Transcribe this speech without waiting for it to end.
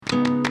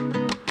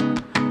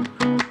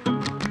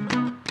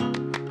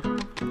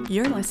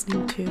You're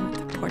listening to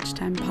the Porch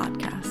Time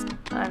Podcast.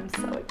 I'm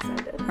so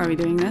excited. Are we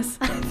doing this?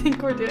 I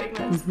think we're doing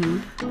this.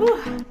 Mm-hmm.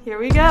 Whew, here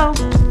we go.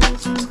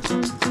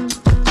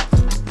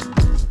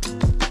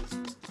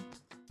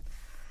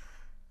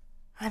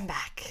 I'm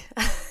back.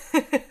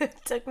 It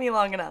took me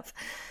long enough.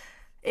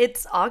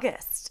 It's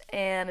August,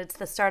 and it's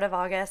the start of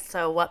August,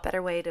 so what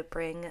better way to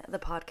bring the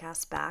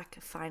podcast back?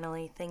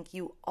 Finally, thank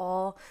you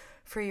all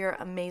for your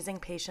amazing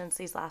patience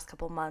these last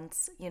couple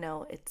months. You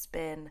know, it's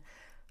been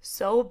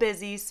so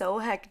busy, so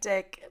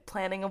hectic,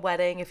 planning a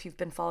wedding if you've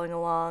been following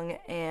along,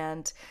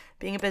 and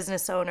being a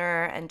business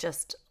owner and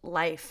just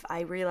life.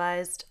 I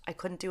realized I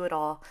couldn't do it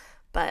all,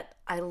 but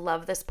I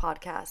love this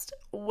podcast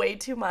way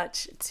too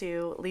much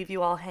to leave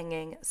you all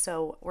hanging.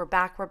 So we're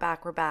back.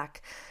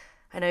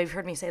 I know you've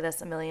heard me say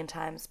this a million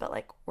times, but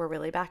like we're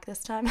really back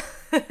this time.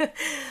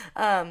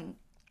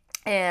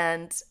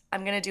 And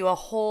I'm going to do a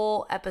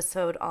whole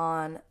episode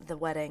on the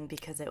wedding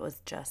because it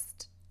was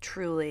just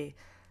truly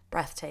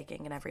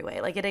breathtaking in every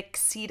way. Like it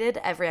exceeded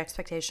every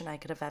expectation I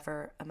could have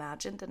ever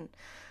imagined. And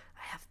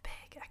I have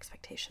big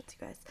expectations,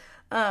 you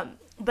guys.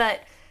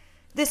 But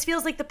this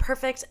feels like the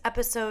perfect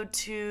episode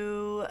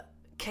to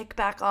kick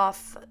back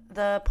off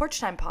the Porch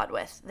Time pod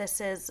with. This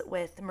is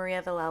with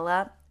Maria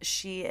Villella.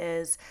 She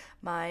is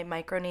my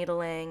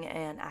microneedling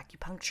and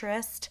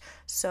acupuncturist.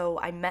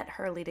 So I met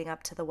her leading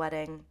up to the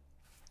wedding.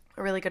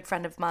 A really good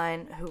friend of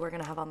mine who we're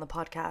going to have on the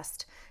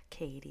podcast,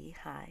 Katie,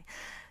 hi.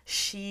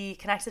 She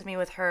connected me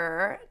with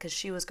her because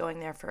she was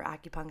going there for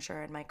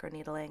acupuncture and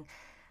microneedling.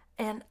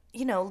 And,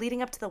 you know,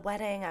 leading up to the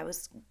wedding, I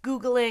was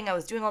Googling, I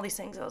was doing all these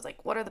things. I was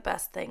like, what are the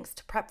best things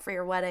to prep for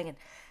your wedding? And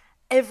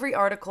every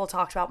article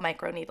talked about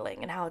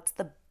microneedling and how it's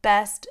the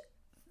best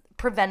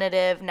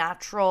preventative,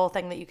 natural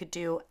thing that you could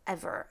do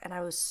ever. And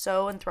I was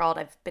so enthralled.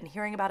 I've been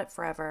hearing about it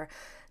forever.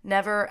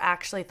 Never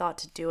actually thought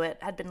to do it.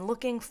 Had been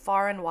looking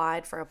far and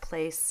wide for a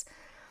place,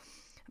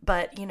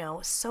 but, you know,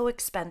 so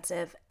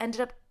expensive.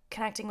 Ended up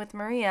connecting with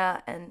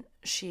Maria, and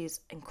she's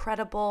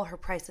incredible. Her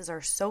prices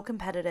are so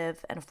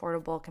competitive and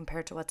affordable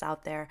compared to what's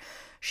out there.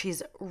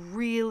 She's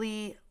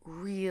really,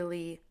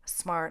 really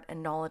smart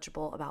and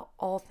knowledgeable about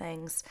all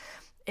things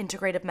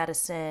integrative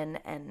medicine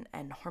and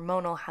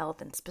hormonal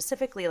health, and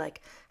specifically like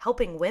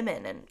helping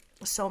women in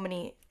so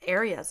many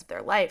areas of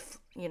their life,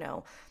 you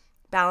know,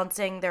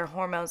 balancing their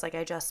hormones like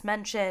I just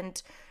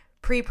mentioned,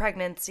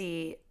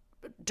 pre-pregnancy,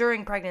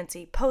 during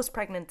pregnancy,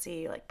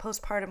 post-pregnancy, like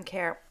postpartum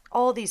care,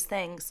 all these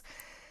things.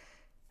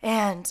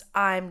 And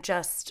I'm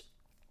just,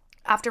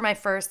 after my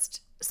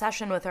first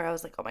session with her, I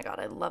was like, oh my God,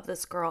 I love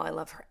this girl. I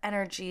love her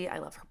energy. I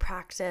love her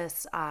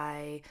practice.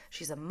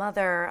 She's a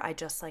mother.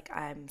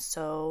 I'm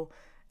so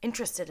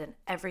interested in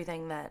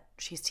everything that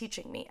she's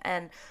teaching me.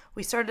 And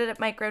we started at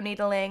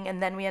microneedling,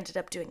 and then we ended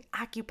up doing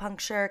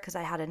acupuncture because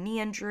I had a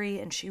knee injury,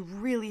 and she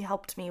really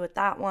helped me with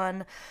that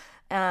one.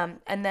 And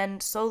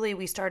then slowly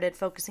we started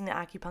focusing the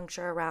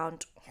acupuncture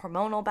around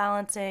hormonal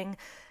balancing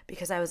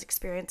because I was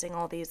experiencing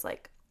all these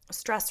like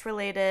stress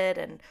related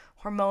and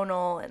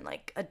hormonal and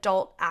like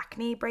adult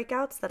acne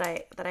breakouts that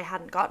I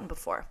hadn't gotten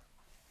before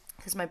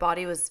because my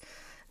body was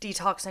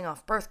detoxing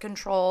off birth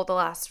control the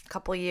last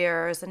couple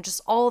years and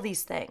just all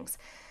these things.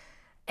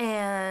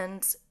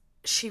 And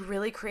she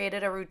really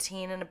created a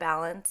routine and a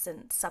balance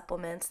and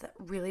supplements that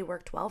really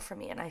worked well for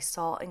me, and I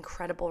saw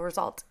incredible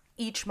results.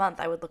 Each month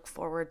I would look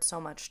forward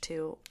so much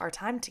to our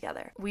time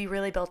together. We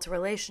really built a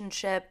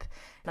relationship,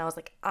 and I was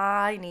like,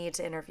 I need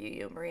to interview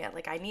you, Maria.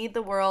 Like, I need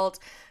the world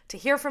to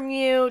hear from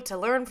you, to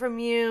learn from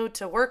you,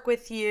 to work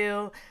with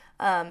you.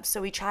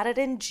 So we chatted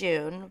in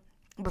June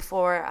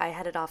before I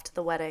headed off to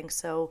the wedding.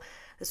 So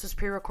this was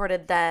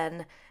pre-recorded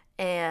then,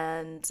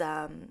 and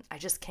I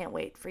just can't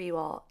wait for you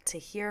all to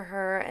hear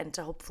her and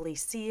to hopefully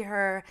see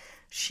her.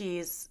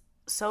 She's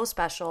so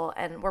special,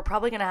 and we're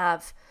probably going to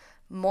have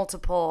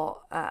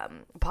multiple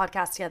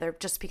podcasts together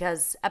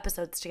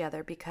episodes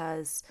together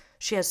because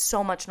she has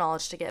so much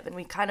knowledge to give. And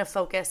we kind of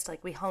focused,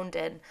 like we honed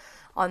in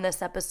on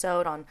this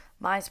episode on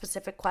my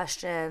specific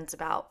questions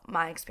about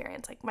my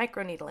experience, like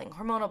microneedling,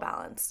 hormonal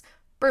balance,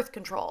 birth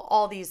control,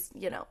 all these,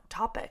 you know,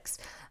 topics.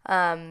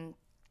 And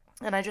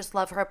I just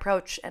love her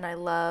approach, and I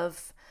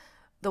love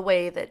the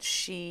way that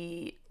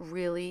she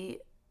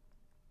really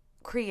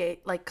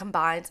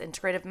combines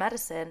integrative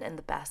medicine in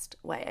the best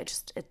way.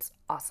 It's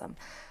awesome.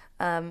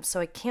 So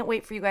I can't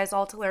wait for you guys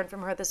all to learn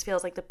from her. This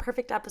feels like the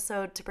perfect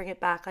episode to bring it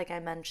back, like I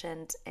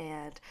mentioned,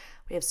 and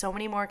we have so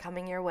many more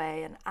coming your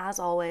way. And as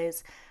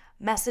always,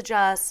 message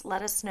us,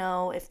 let us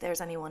know if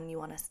there's anyone you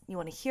want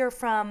to hear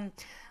from,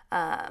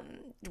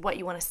 what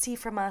you want to see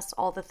from us,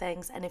 all the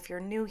things. And if you're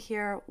new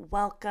here,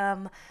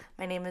 welcome.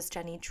 My name is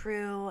Jenny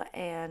Drew,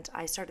 and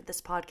I started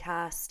this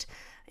podcast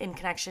in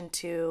connection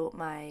to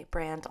my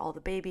brand, All the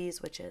Babies,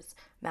 which is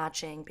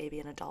matching baby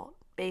and adult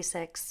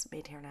basics,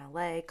 made here in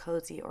LA,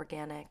 cozy,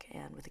 organic,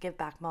 and with a give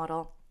back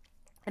model.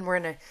 And we're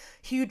in a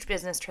huge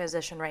business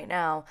transition right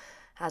now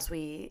as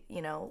we,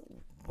 you know,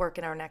 work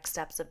in our next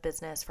steps of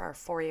business for our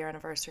 4-year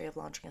anniversary of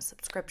launching a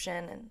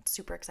subscription and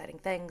super exciting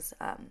things.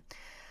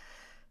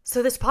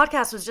 So this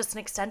podcast was just an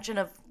extension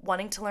of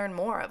wanting to learn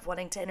more, of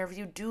wanting to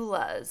interview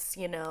doulas,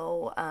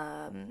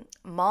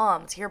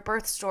 moms, hear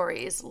birth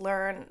stories,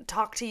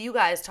 talk to you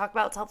guys, talk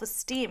about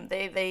self-esteem.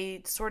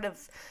 They sort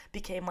of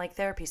became like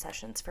therapy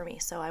sessions for me.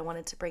 So I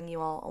wanted to bring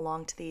you all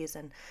along to these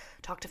and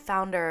talk to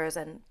founders,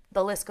 and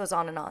the list goes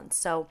on and on.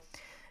 So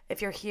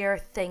if you're here,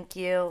 thank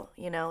you.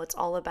 It's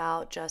all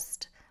about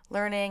just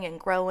learning and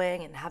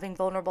growing and having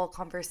vulnerable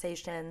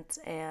conversations,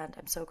 and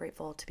I'm so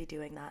grateful to be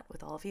doing that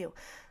with all of you.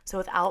 So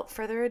without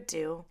further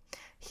ado,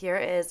 here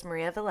is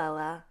Maria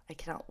Villella. I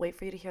cannot wait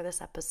for you to hear this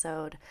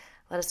episode.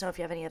 Let us know if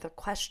you have any other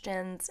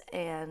questions,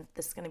 and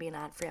this is going to be an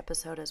ad-free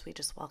episode as we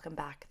just welcome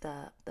back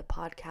the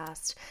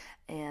podcast,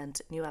 and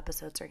new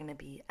episodes are going to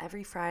be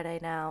every Friday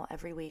now,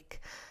 every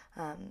week.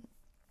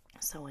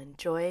 So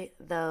enjoy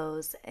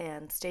those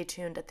and stay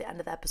tuned at the end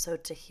of the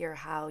episode to hear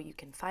how you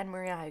can find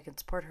Maria, how you can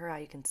support her, how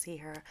you can see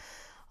her,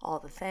 all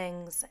the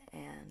things.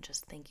 And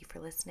just thank you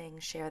for listening.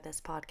 Share this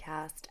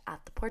podcast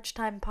at the Porch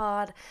Time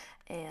Pod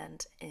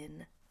and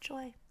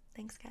enjoy.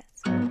 Thanks,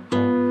 guys.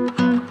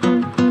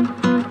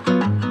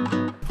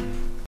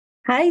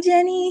 Hi,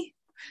 Jenny.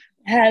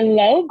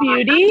 Hello,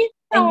 beauty.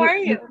 How are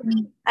you?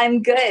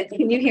 I'm good.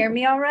 Can you hear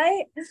me all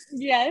right?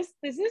 Yes,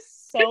 this is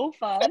so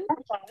fun.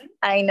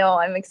 I know.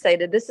 I'm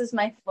excited. This is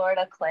my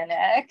Florida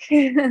clinic.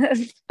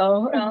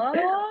 Oh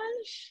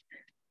gosh,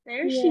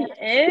 there she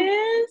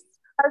is.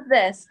 How's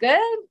this?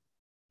 Good?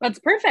 That's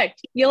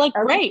perfect. You look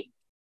great.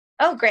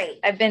 Oh,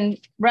 great. I've been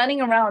running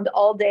around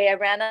all day. I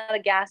ran out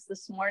of gas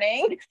this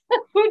morning.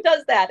 Who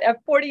does that at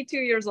 42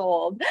 years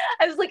old?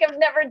 I was like, I've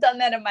never done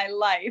that in my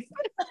life.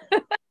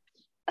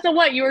 So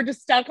what, you were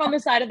just stuck on the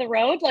side of the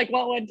road? Like,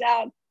 what went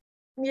down?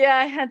 Yeah,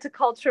 I had to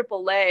call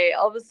AAA.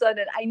 All of a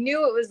sudden, I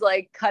knew it was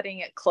like cutting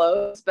it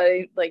close, but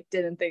I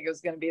didn't think it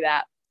was going to be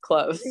that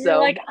close. You're so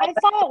like, I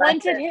thought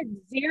once it hit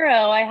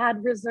 0, I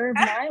had reserve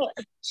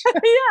mileage.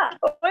 Yeah,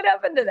 what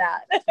happened to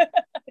that?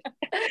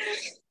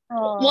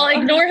 Well,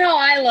 ignore how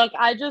I look.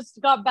 I just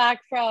got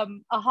back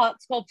from a hot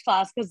sculpt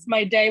class because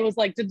my day was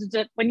like,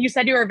 when you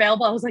said you were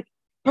available, I was like,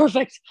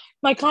 perfect.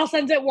 My class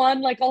ends at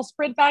 1. Like, I'll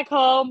sprint back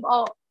home.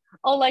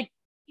 I'll like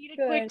eat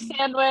a quick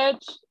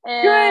sandwich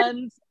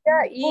and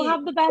we'll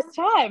have the best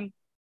time.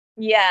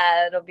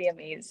 Yeah, it'll be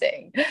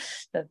amazing.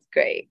 That's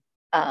great.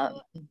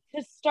 To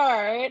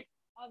start,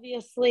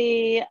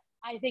 obviously,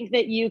 I think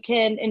that you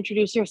can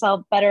introduce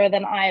yourself better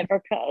than I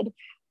ever could.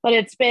 But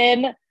it's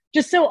been,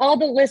 just so all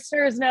the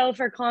listeners know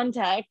for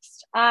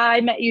context,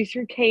 I met you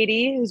through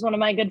Katie, who's one of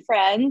my good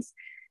friends.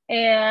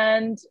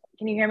 And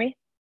can you hear me?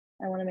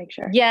 I want to make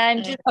sure. Yeah,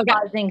 I'm just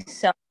pausing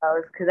some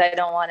of because I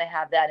don't want to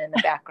have that in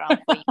the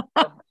background for you.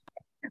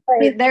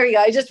 Right, there we go.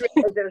 I just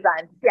realized it was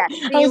on. Yeah.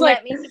 So I was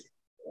like,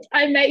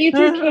 I met you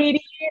through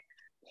Katie.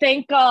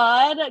 Thank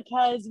God,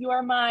 because you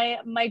are my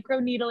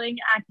microneedling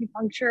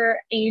acupuncture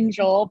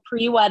angel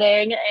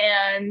pre-wedding.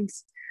 And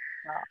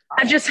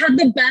I've just had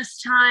the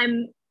best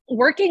time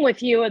working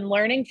with you and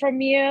learning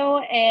from you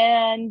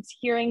and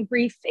hearing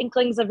brief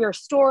inklings of your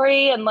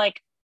story and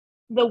like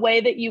the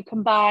way that you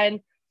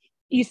combine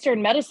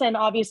Eastern medicine,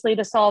 obviously,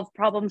 to solve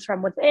problems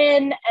from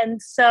within. And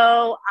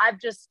so I've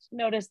just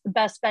noticed the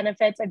best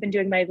benefits. I've been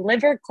doing my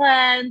liver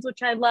cleanse,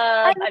 which I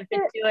love. I've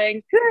been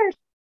doing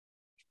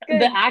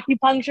the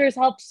acupuncture has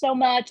helped so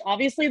much.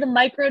 Obviously, the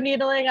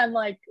microneedling, I'm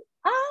like,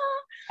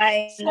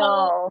 I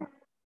know.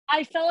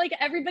 I felt like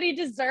everybody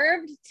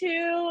deserved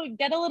to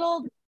get a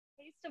little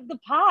taste of the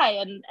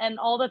pie and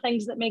all the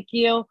things that make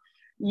you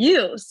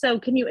you. So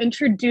can you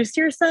introduce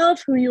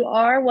yourself, who you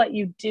are, what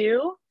you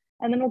do,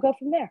 and then we'll go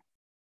from there.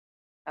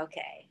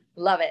 Okay.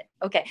 Love it.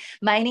 Okay.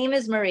 My name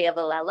is Maria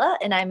Villella,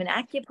 and I'm an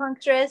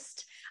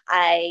acupuncturist.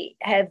 I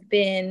have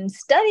been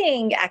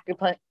studying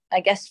acupuncture,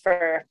 I guess,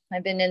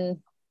 I've been in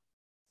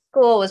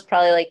school was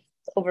probably like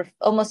over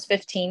almost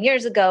 15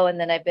 years ago. And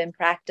then I've been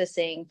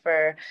practicing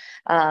for,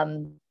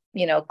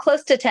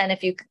 close to 10,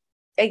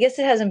 I guess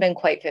it hasn't been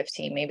quite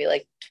 15, maybe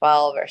like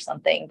 12 or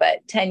something,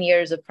 but 10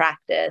 years of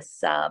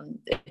practice,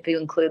 if you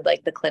include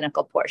like the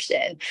clinical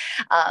portion.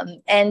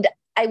 And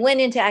I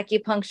went into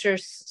acupuncture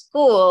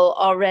school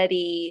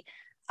already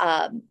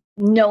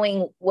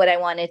knowing what I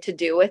wanted to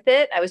do with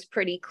it. I was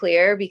pretty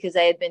clear because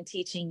I had been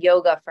teaching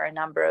yoga for a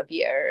number of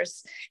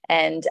years.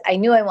 And I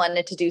knew I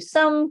wanted to do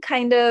some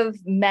kind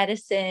of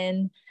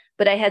medicine,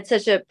 but I had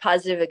such a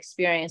positive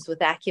experience with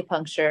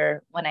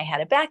acupuncture when I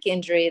had a back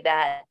injury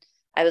that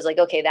I was like,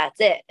 okay, that's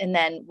it. And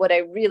then what I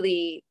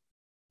really,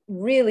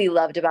 really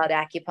loved about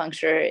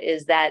acupuncture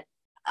is that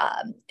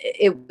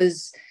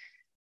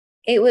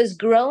it was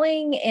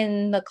growing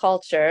in the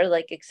culture,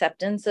 like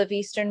acceptance of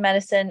Eastern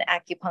medicine.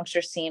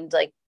 Acupuncture seemed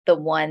like the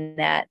one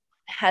that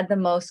had the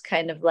most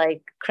kind of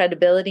like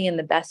credibility and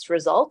the best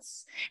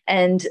results.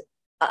 And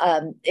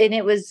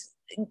it was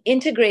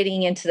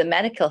integrating into the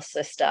medical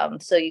system.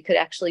 So you could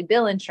actually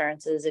bill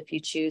insurances if you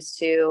choose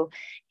to.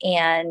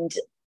 And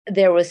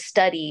there was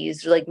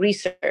studies, like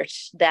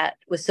research that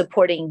was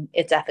supporting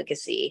its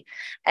efficacy.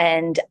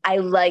 And I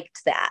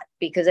liked that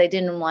because I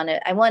didn't want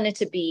to, I wanted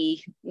to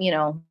be,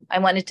 I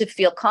wanted to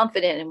feel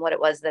confident in what it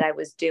was that I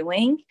was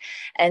doing.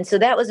 And so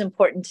that was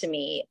important to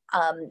me.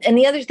 And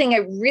the other thing I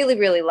really,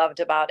 really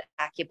loved about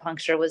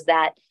acupuncture was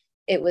that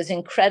it was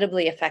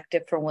incredibly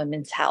effective for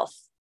women's health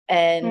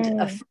and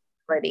affordability.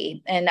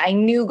 And I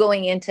knew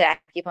going into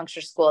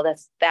acupuncture school,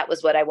 that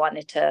was what I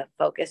wanted to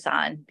focus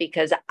on,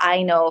 because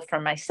I know for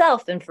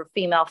myself and for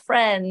female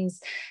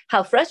friends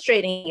how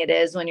frustrating it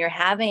is when you're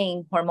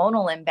having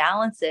hormonal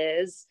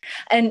imbalances.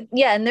 And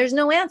there's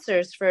no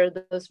answers for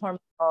those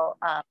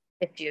hormonal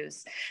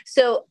issues.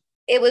 So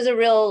it was a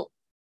real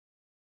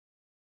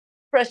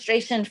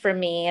frustration for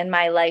me in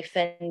my life,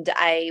 and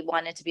I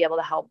wanted to be able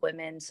to help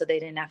women so they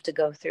didn't have to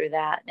go through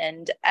that.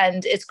 And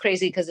it's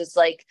crazy because it's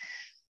like,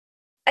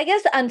 I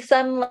guess on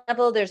some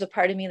level there's a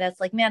part of me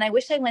that's like, man, I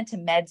wish I went to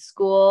med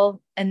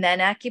school and then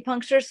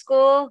acupuncture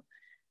school.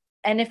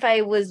 And if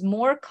I was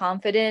more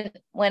confident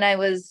when I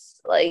was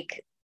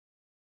like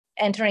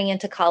entering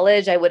into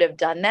college, I would have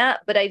done that,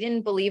 but I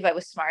didn't believe I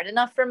was smart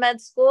enough for med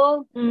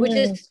school, which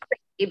is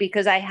crazy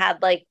because I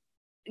had like,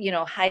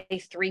 high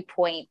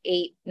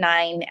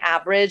 3.89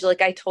 average.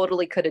 Like I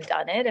totally could have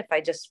done it if I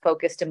just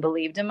focused and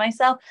believed in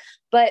myself.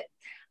 But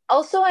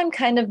also I'm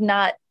kind of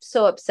not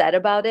so upset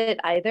about it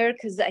either,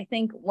 because I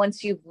think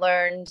once you've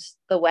learned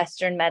the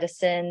Western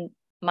medicine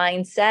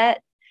mindset,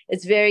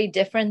 it's very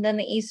different than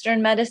the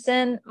Eastern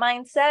medicine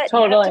mindset.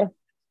 Totally. You have to,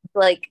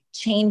 like,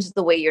 change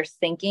the way you're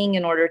thinking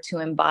in order to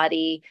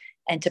embody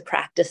and to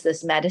practice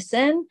this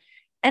medicine.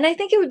 And I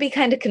think it would be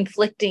kind of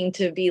conflicting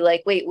to be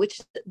like, wait,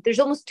 there's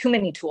almost too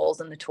many tools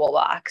in the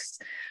toolbox.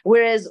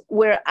 Whereas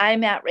where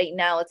I'm at right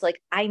now, it's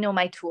like, I know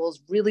my tools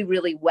really,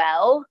 really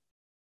well.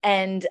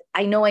 And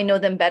I know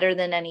them better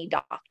than any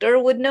doctor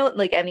would know,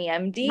 like any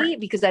MD,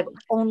 because I've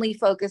only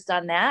focused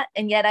on that.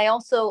 And yet I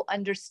also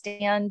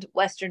understand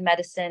Western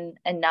medicine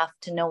enough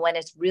to know when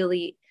it's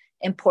really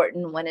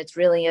important, when it's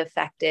really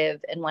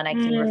effective, and when I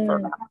can refer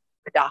to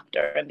a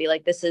doctor and be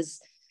like, this is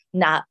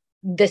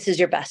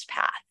your best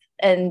path.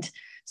 And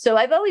so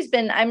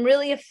I'm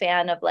really a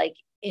fan of like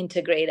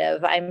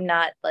integrative. I'm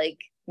not like,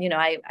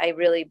 I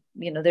really,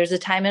 there's a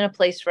time and a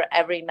place for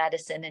every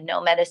medicine, and no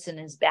medicine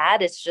is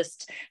bad. It's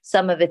just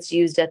some of it's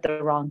used at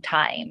the wrong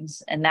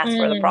times. And that's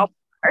where the problems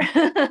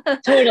are.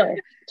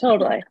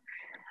 Totally.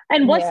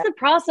 And what's the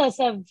process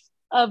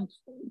of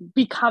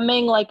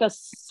becoming like a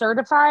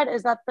certified,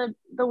 is that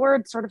the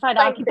word, certified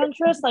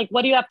acupuncturist? Like,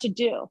 what do you have to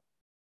do?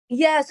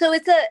 Yeah. So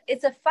it's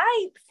a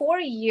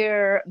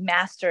 4-year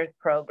master's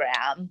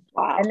program.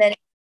 Wow. And then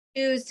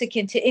choose to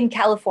continue in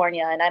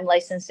California, and I'm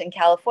licensed in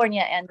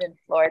California and in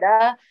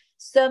Florida.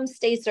 Some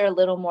states are a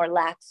little more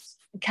lax.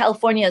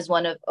 California is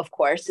one of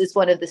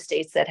the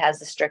states that has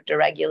the stricter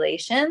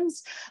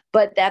regulations.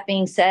 But that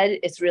being said,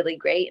 it's really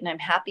great. And I'm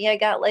happy I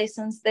got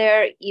licensed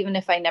there, even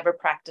if I never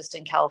practiced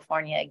in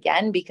California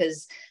again,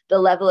 because the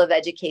level of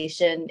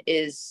education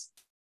is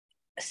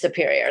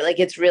superior. Like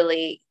it's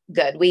really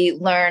good. We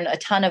learn a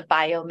ton of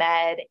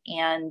biomed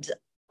and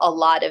a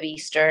lot of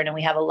Eastern, and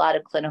we have a lot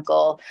of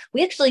clinical.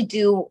 We actually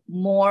do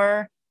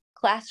more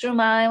classroom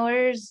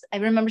hours. I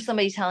remember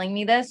somebody telling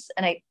me this,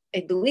 and I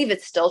believe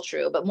it's still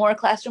true, but more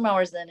classroom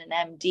hours than an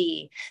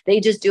MD. They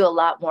just do a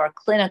lot more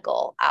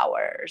clinical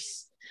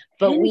hours.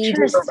 But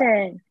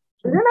interesting.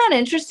 Isn't that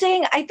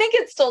interesting? I think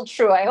it's still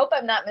true. I hope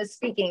I'm not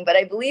misspeaking, but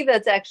I believe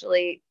that's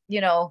actually,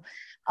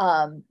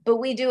 but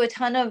we do a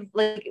ton of,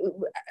 like,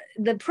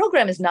 the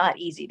program is not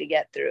easy to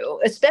get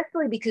through,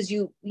 especially because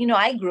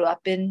I grew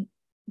up in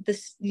the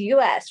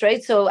US,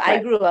 right? So I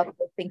grew up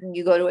thinking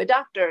you go to a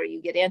doctor,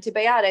 you get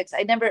antibiotics.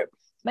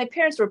 My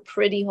parents were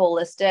pretty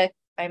holistic.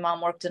 My mom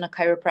worked in a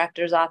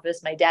chiropractor's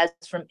office. My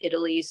dad's from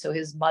Italy, so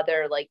his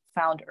mother like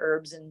found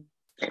herbs in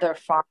their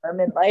farm,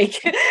 and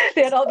like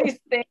they had all these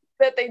things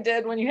that they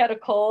did when you had a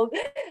cold.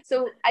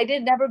 So I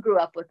never grew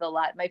up with a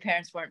lot. My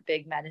parents weren't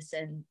big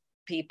medicine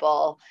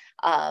people.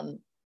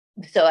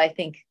 So I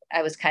think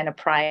I was kind of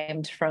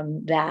primed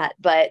from that,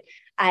 but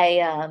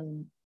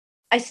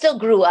I still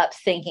grew up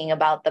thinking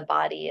about the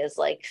body as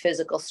like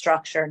physical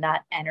structure,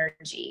 not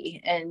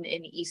energy. And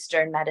in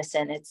Eastern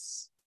medicine,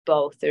 it's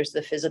both. There's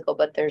the physical,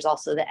 but there's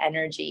also the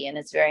energy, and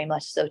it's very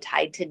much so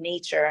tied to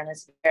nature, and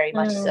it's very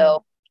much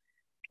so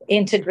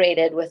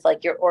integrated with,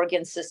 like, your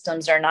organ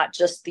systems are not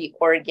just the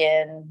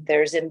organ.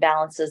 There's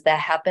imbalances that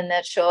happen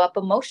that show up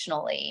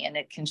emotionally, and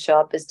it can show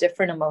up as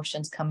different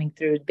emotions coming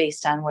through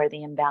based on where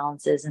the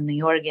imbalance is in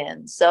the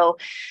organ. So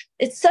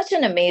it's such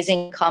an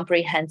amazing,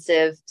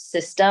 comprehensive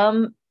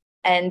system.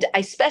 And I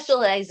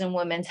specialize in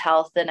women's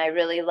health, and I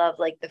really love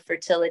like the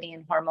fertility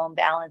and hormone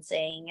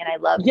balancing. And I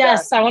love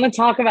I want to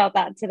talk about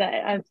that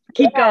today.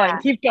 Keep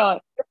going.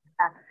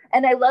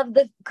 And I love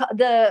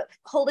the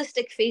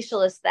holistic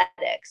facial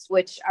aesthetics,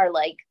 which are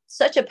like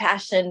such a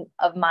passion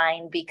of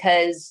mine,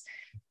 because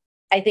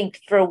I think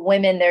for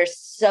women, there's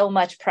so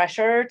much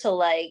pressure to,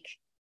 like,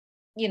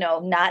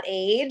 not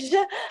age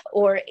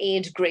or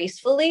age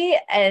gracefully.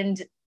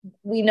 And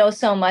we know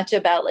so much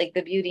about like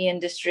the beauty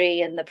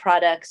industry and the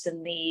products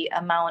and the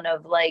amount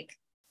of like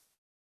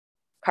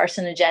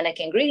carcinogenic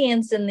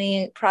ingredients in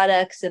the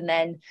products, and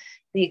then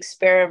the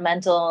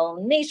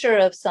experimental nature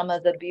of some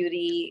of the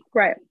beauty,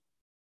 Right.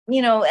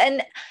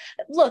 And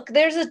look,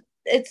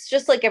 it's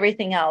just like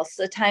everything else,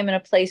 a time and a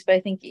place. But I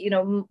think,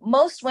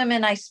 most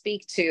women I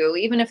speak to,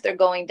 even if they're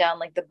going down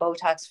like the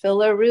Botox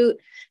filler route,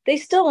 they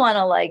still want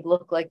to like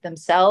look like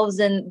themselves.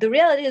 And the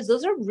reality is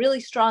those are really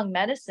strong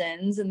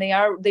medicines, and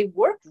they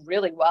work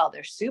really well.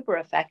 They're super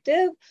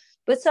effective,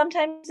 but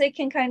sometimes they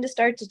can kind of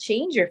start to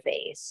change your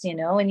face,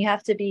 and you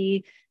have to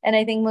be, and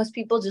I think most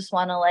people just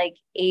want to like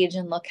age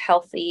and look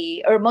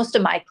healthy, or most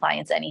of my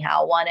clients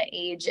anyhow want to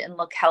age and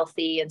look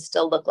healthy and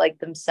still look like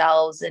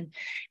themselves. And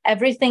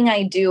everything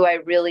I do, I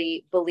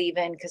really believe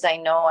in, because I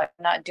know I'm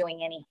not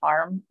doing any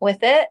harm with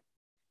it.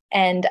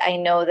 And I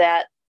know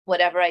that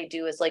whatever I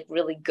do is like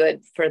really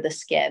good for the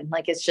skin.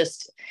 Like it's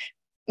just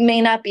may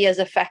not be as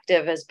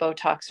effective as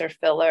Botox or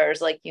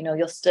fillers. Like,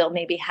 you'll still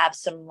maybe have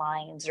some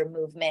lines or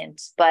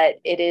movement, but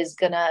it is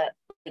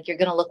you're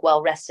gonna look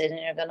well rested, and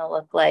you're gonna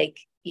look like,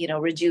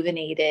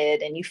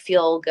 rejuvenated, and you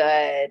feel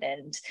good.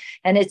 And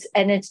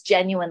it's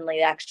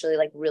genuinely actually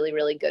like really,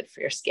 really good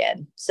for your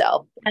skin.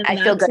 So And I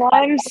feel that's good.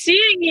 why I'm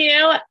seeing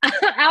you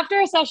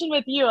after a session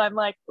with you. I'm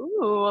like,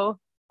 ooh,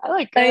 I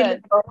look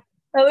good.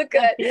 I look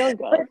good. I feel good.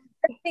 But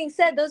that being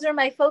said, those are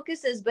my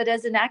focuses. But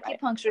as an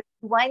acupuncturist,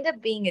 you wind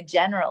up being a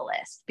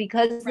generalist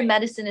because the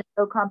medicine is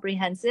so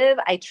comprehensive.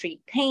 I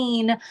treat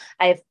pain.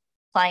 I have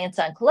clients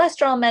on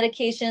cholesterol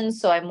medications,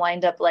 so I'm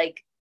wind up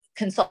like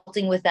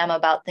consulting with them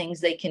about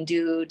things they can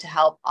do to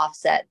help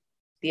offset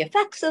the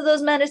effects of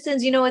those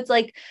medicines. It's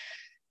like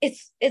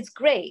it's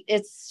great.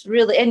 It's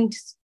really, and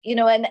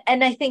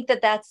and I think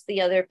that that's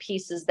the other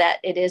piece, is that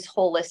it is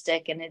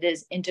holistic and it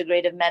is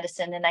integrative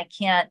medicine. And I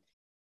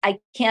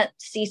can't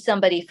see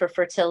somebody for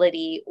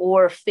fertility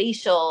or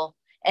facial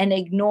and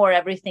ignore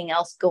everything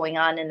else going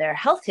on in their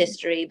health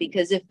history,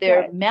 because if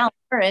they're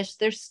malnourished,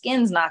 their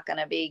skin's not going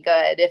to be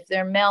good. If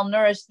they're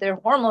malnourished, their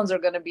hormones are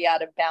going to be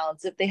out of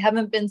balance. If they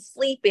haven't been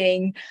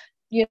sleeping,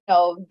 they're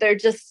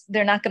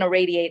not going to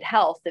radiate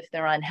health if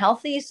they're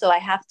unhealthy. So I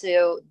have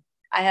to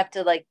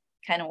like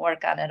kind of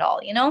work on it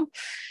all,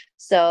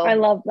 So I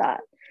love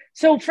that.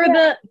 So for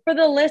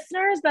the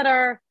listeners that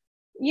are,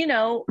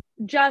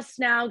 just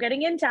now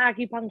getting into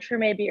acupuncture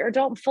maybe, or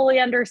don't fully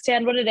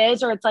understand what it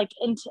is, or it's like,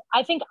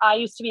 I think I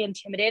used to be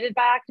intimidated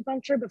by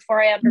acupuncture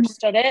before I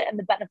understood it and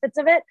the benefits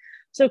of it.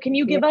 So can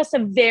you give us a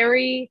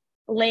very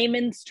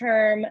layman's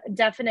term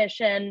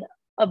definition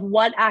of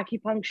what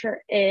acupuncture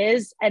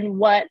is and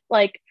what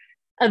like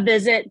a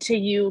visit to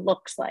you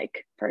looks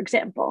like, for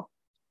example?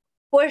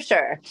 For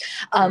sure.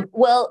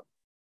 Well,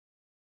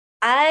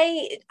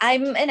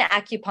 I'm an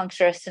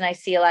acupuncturist, and I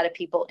see a lot of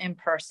people in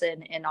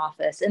person in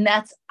office, and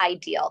that's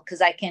ideal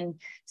because I can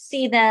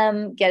see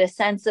them, get a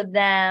sense of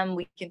them.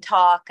 We can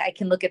talk. I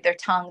can look at their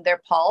tongue,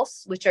 their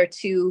pulse, which are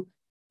two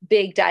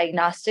big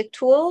diagnostic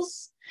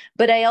tools.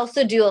 But I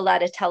also do a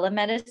lot of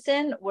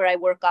telemedicine where I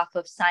work off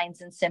of signs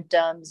and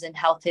symptoms and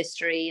health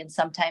history, and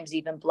sometimes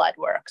even blood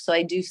work. So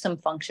I do some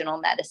functional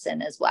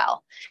medicine as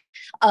well.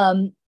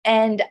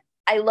 And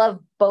I love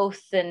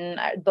both, and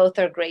both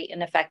are great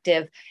and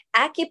effective.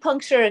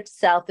 Acupuncture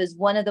itself is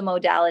one of the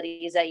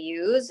modalities I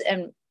use,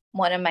 and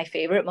one of my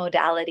favorite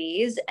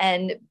modalities.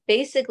 And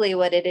basically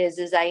what it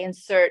is I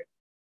insert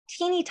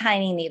teeny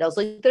tiny needles.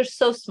 Like they're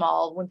so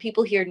small. When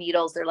people hear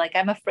needles, they're like,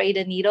 I'm afraid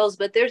of needles,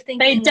 but they're thinking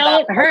they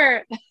don't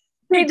hurt.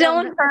 They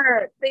don't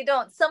hurt. They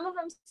don't. Some of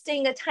them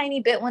sting a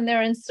tiny bit when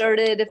they're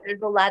inserted, if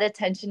there's a lot of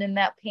tension in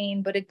that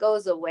pain, but it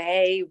goes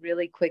away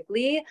really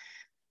quickly.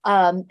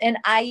 And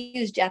I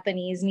use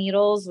Japanese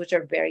needles, which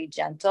are very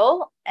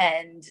gentle.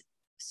 And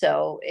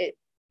so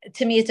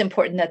to me, it's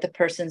important that the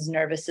person's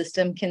nervous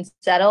system can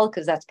settle,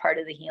 because that's part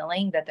of the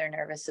healing, that their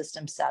nervous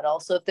system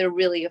settles. So if they're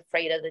really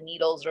afraid of the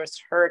needles, or it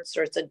hurts,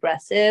 or it's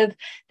aggressive,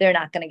 they're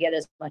not going to get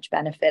as much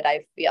benefit,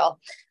 I feel.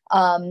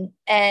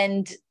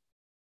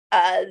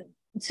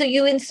 So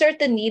you insert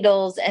the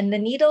needles, and the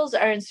needles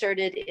are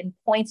inserted in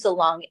points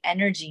along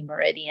energy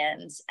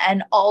meridians,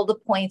 and all the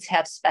points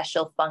have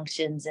special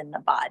functions in the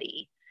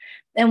body.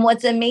 And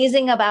what's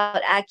amazing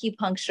about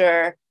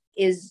acupuncture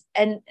is,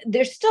 and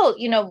there's still,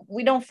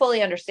 we don't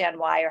fully understand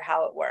why or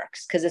how it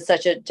works, because it's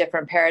such a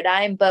different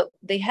paradigm, but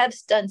they have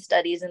done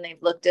studies, and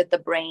they've looked at the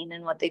brain,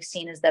 and what they've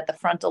seen is that the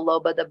frontal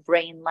lobe of the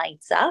brain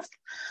lights up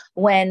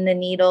when the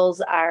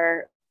needles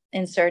are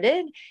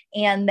inserted.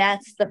 And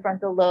that's, the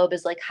frontal lobe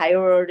is like higher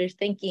order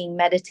thinking,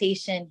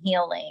 meditation,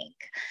 healing.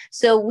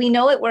 So we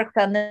know it works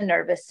on the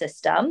nervous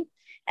system.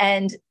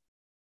 And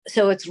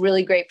so it's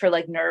really great for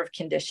like nerve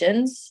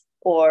conditions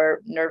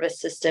or nervous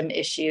system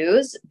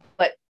issues,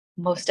 but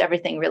most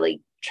everything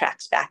really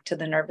tracks back to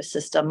the nervous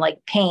system. Like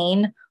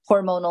pain,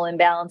 hormonal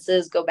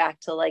imbalances go back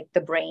to like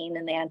the brain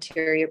and the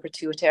anterior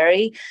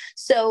pituitary.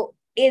 So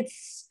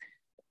it's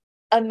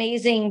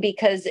amazing,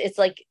 because it's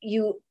like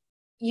you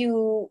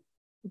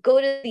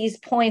go to these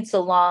points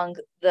along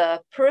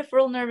the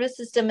peripheral nervous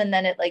system, and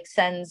then it like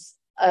sends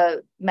a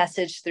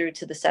message through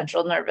to the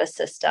central nervous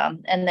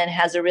system, and then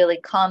has a really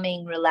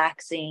calming,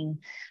 relaxing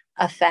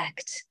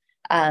effect.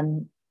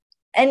 And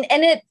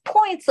at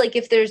points, like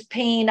if there's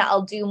pain,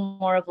 I'll do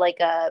more of like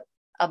a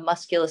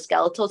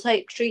musculoskeletal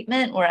type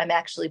treatment where I'm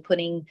actually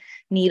putting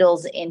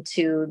needles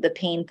into the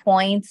pain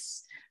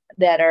points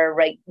that are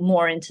right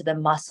more into the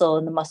muscle,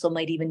 and the muscle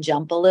might even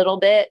jump a little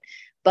bit.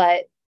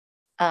 But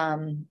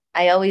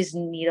I always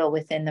needle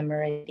within the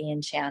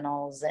meridian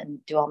channels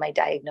and do all my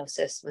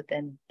diagnosis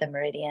within the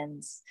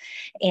meridians.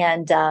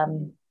 And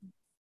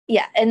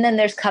yeah, and then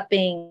there's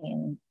cupping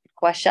and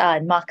gua sha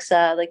and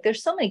moxa. Like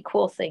there's so many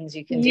cool things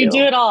you can do. You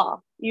do it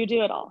all. You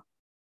do it all.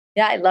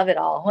 Yeah, I love it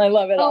all. I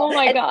love it all. Oh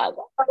my God.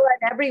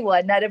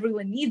 Not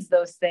everyone needs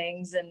those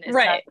things. And it's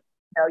right.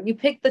 Not, you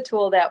pick the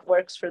tool that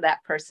works for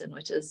that person,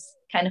 which is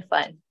kind of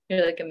fun.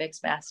 You're like a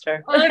mix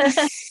master.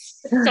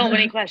 So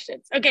many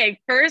questions. Okay.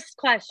 First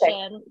question.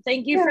 Okay.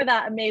 Thank you for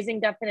that amazing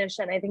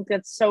definition. I think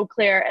that's so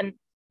clear. And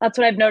that's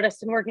what I've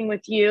noticed in working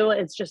with you.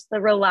 It's just the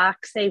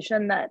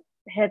relaxation that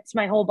hits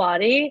my whole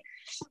body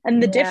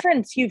and the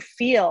difference you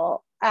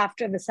feel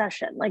after the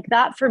session. Like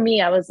that for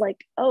me, I was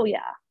like, oh yeah,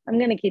 I'm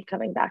going to keep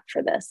coming back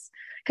for this.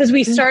 Because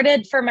we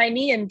started for my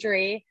knee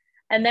injury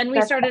and then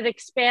we started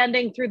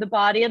expanding through the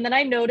body. And then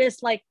I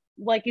noticed like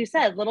you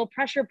said, little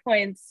pressure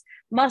points,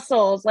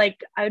 muscles,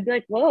 like I would be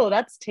like, whoa,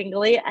 that's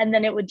tingly. And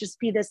then it would just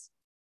be this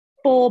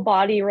full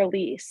body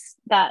release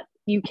that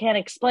you can't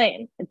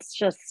explain. It's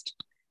just.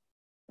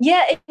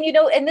 Yeah.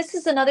 And this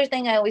is another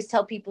thing I always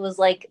tell people is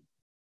like,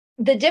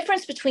 the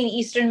difference between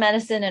Eastern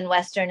medicine and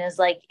Western is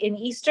like in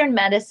Eastern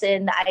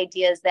medicine, the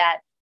idea is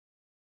that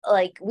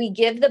like we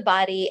give the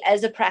body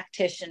as a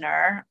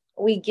practitioner,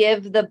 we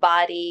give the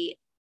body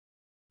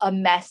a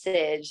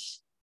message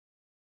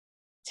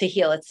to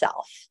heal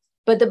itself,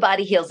 but the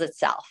body heals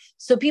itself.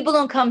 So people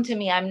don't come to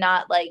me. I'm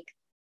not like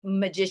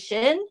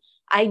magician.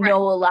 I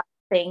know a lot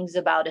of things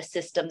about a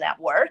system that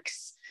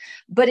works,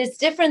 but it's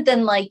different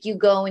than like you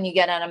go and you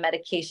get on a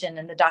medication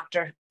and the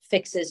doctor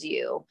fixes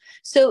you.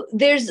 So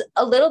there's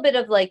a little bit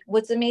of like,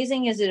 what's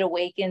amazing is it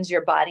awakens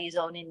your body's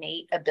own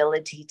innate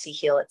ability to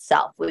heal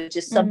itself, which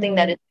is something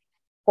that is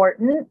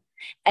important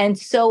and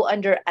so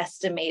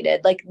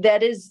underestimated. Like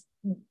that is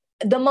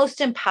the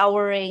most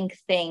empowering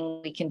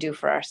thing we can do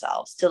for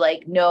ourselves, to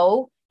like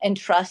know and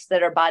trust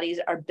that our bodies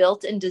are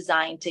built and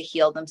designed to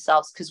heal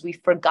themselves, because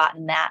we've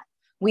forgotten that.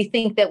 We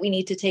think that we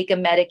need to take a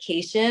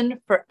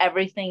medication for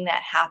everything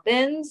that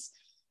happens,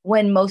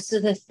 when most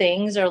of the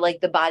things are like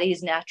the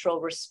body's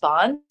natural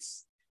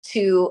response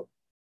to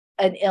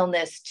an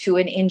illness, to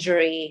an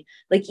injury,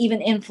 like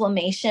even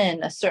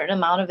inflammation. A certain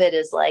amount of it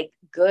is like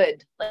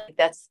good. Like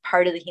that's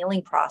part of the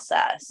healing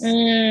process.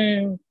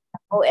 And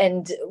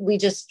we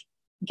just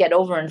get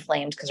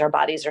overinflamed because our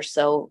bodies are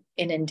so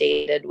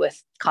inundated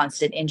with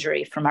constant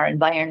injury from our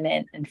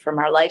environment and from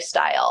our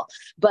lifestyle.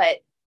 But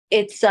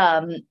it's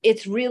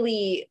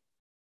really,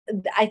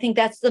 I think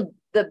that's the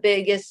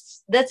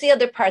biggest, that's the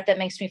other part that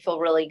makes me feel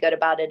really good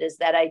about it, is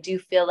that I do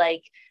feel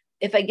like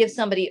if I give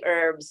somebody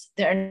herbs,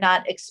 they're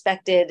not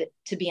expected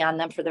to be on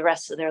them for the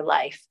rest of their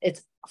life.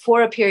 It's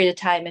for a period of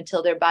time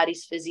until their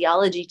body's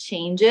physiology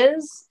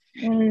changes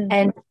and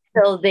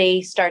until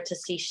they start to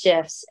see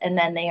shifts, and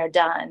then they are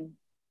done.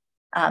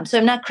 So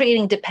I'm not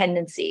creating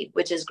dependency,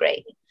 which is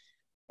great.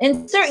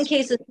 In certain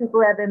cases,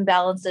 people have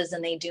imbalances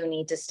and they do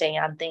need to stay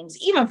on things,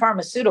 even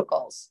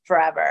pharmaceuticals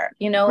forever.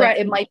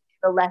 It might be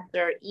the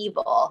lesser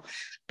evil,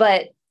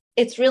 but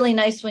it's really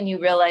nice when you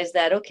realize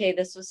that, okay,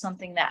 this was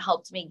something that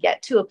helped me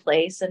get to a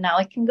place and now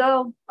I can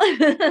go.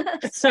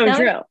 It's so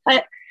true.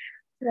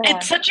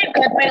 It's such a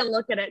good way to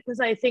look at it,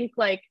 because I think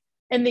like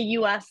in the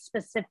US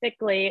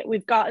specifically,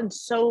 we've gotten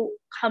so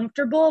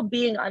comfortable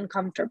being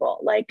uncomfortable.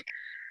 Like,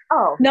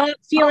 not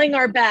feeling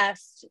our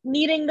best,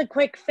 needing the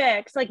quick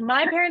fix. Like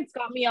my parents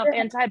got me off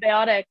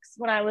antibiotics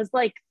when I was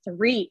like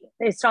 3.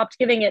 They stopped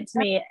giving it to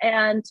me.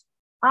 And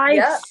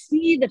I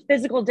see the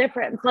physical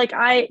difference. Like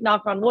I,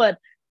 knock on wood,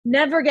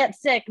 never get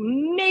sick,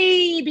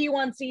 maybe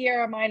once a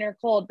year, a minor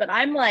cold, but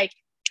I'm like,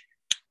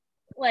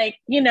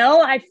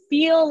 I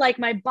feel like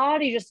my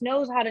body just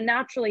knows how to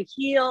naturally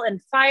heal and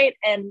fight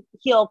and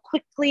heal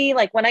quickly.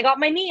 Like when I got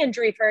my knee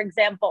injury, for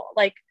example,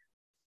 like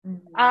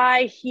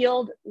I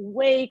healed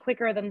way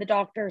quicker than the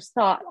doctors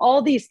thought.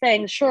 All these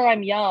things, sure,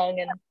 I'm young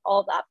and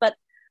all that, but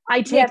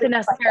I take the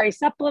necessary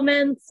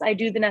supplements. I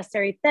do the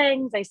necessary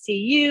things. I see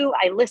you.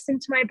 I listen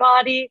to my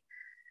body.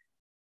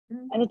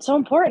 And it's so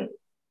important.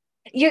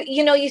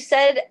 You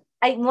said,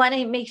 I want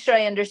to make sure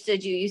I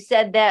understood you. You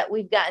said that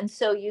we've gotten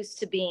so used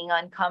to being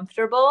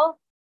uncomfortable.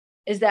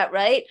 Is that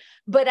right?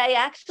 But I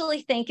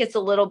actually think it's a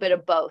little bit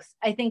of both.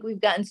 I think we've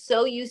gotten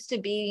so used to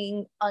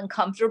being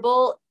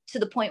uncomfortable to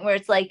the point where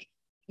it's like,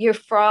 you're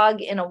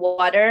frog in a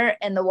water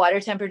and the water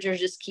temperature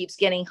just keeps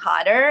getting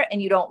hotter and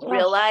you don't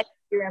realize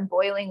you're in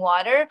boiling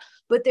water.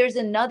 But there's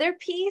another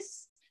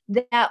piece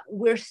that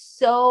we're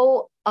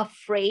so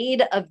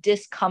afraid of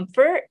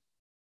discomfort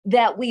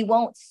that we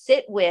won't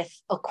sit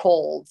with a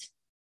cold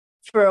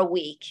for a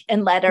week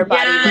and let our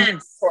body.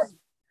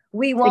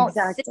 We won't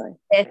sit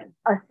with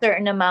a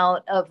certain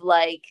amount of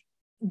like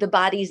the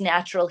body's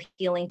natural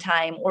healing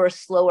time or a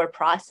slower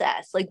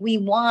process. Like we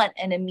want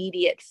an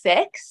immediate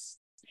fix.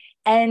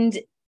 And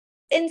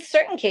in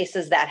certain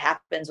cases that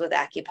happens with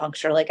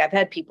acupuncture. Like I've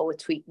had people with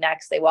tweaked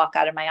necks, they walk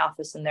out of my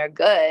office and they're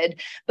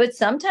good. But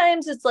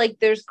sometimes it's like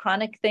there's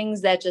chronic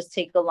things that just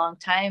take a long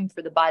time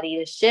for the body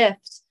to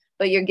shift,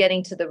 but you're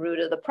getting to the root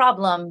of the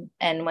problem.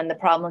 And when the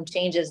problem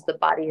changes, the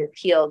body is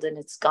healed and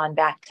it's gone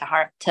back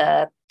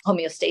to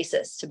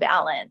homeostasis, to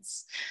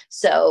balance.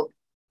 So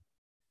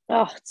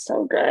oh, it's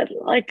so good.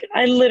 Like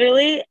I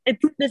literally,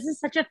 this is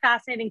such a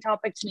fascinating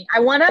topic to me.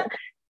 I want to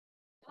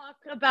talk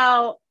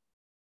about,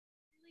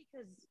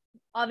 because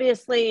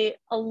obviously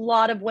a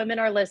lot of women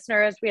are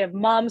listeners. We have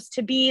moms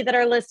to be that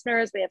are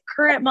listeners. We have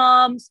current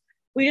moms.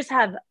 We just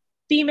have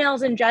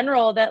females in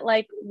general that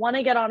like want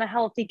to get on a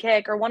healthy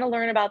kick or want to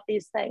learn about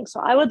these things. So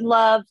I would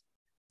love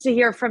to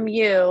hear from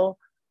you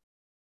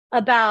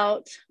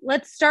about,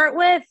 let's start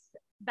with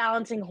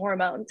balancing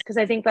hormones, because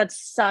I think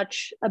that's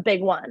such a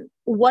big one.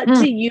 What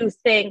do you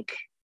think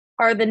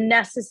are the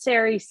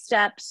necessary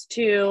steps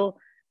to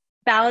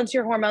balance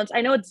your hormones? I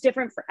know it's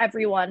different for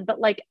everyone, but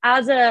like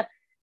as a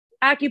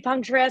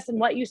acupuncturist and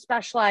what you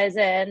specialize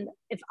in,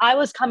 if I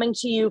was coming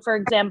to you, for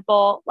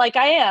example, like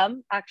I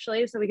am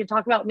actually, so we can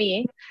talk about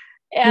me,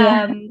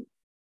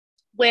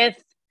 with,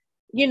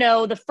 you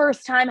know, the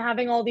first time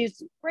having all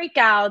these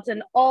breakouts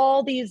and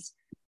all these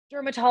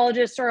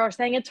dermatologists are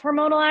saying it's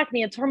hormonal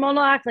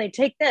acne,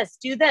 take this,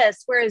 do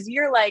this. Whereas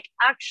you're like,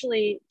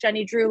 actually,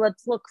 Jenny Drew,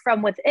 let's look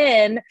from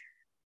within.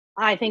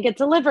 I think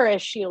it's a liver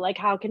issue. Like,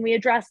 how can we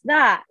address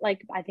that?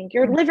 Like, I think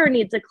your liver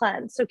needs a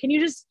cleanse. So can you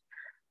just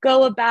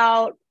go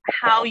about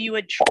how you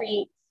would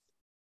treat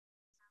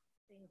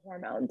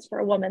hormones for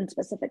a woman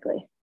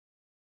specifically?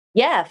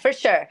 Yeah, for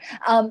sure.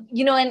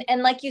 You know,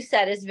 and like you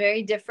said, it's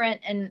very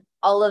different, and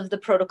all of the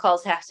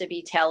protocols have to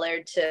be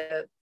tailored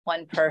to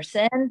one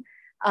person,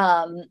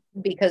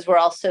 because we're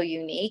all so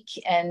unique.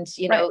 And,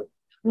 you know,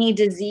 any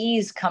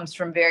disease comes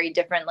from very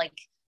different, like,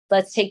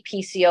 let's take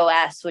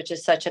PCOS, which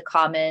is such a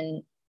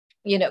common,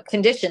 you know,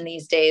 condition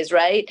these days,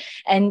 right?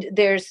 And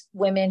there's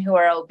women who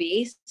are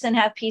obese and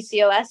have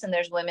PCOS, and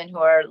there's women who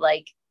are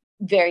like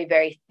very,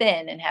 very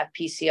thin and have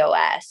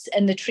PCOS,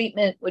 and the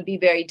treatment would be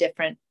very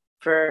different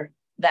for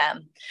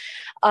them.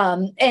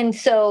 And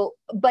so,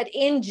 but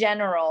in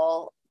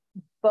general,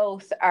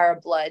 both are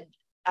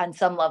on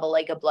some level,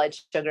 like a blood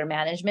sugar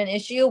management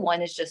issue.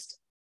 One is just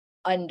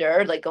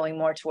under, like going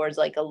more towards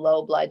like a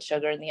low blood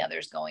sugar, and the other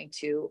is going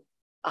to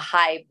a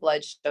high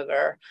blood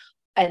sugar.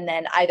 And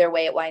then either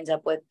way, it winds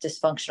up with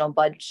dysfunctional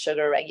blood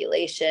sugar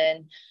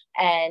regulation.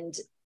 And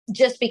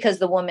just because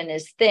the woman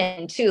is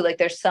thin too, like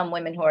there's some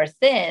women who are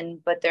thin,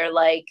 but they're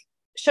like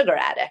sugar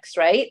addicts,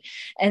 right?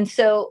 And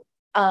so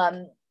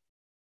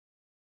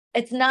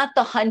it's not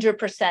the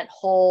 100%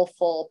 whole,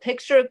 full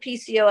picture of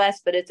PCOS,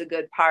 but it's a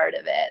good part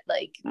of it.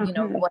 Like, you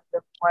know, one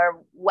of the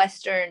more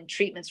Western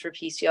treatments for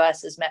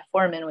PCOS is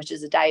metformin, which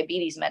is a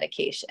diabetes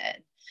medication.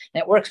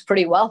 And it works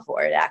pretty well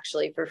for it,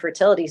 actually. For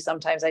fertility,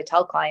 sometimes I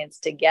tell clients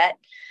to get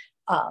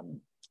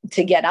on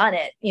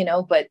it, you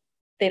know, but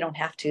they don't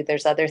have to.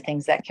 There's other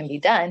things that can be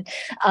done.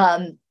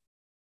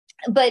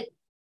 But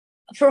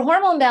for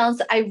hormone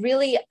balance,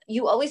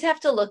 you always have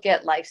to look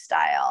at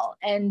lifestyle.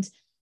 And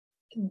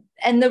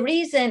the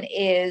reason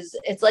is,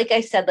 it's like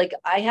I said, like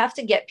I have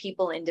to get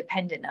people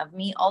independent of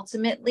me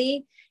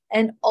ultimately.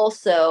 And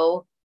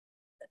also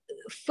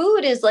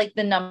food is like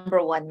the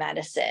number one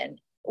medicine.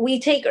 We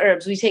take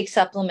herbs, we take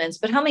supplements,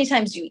 but how many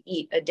times do you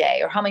eat a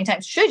day, or how many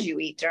times should you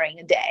eat during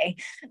a day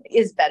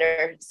is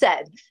better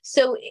said.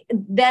 So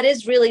that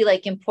is really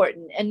like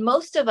important. And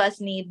most of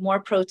us need more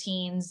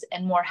proteins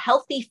and more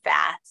healthy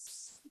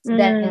fats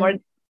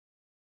than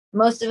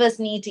most of us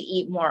need to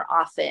eat more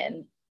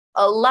often.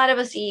 A lot of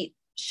us eat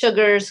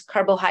sugars,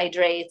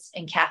 carbohydrates,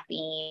 and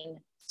caffeine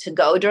to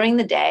go during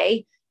the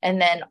day, and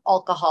then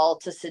alcohol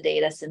to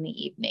sedate us in the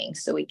evening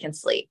so we can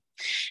sleep,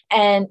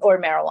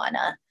 or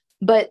marijuana.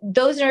 But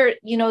those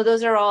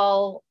are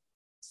all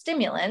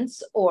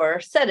stimulants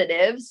or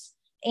sedatives,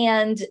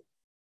 and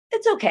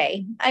it's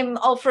okay. I'm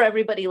all for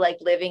everybody like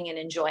living and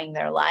enjoying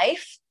their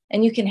life,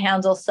 and you can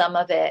handle some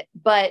of it,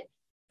 but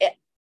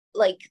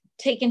like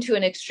taken to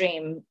an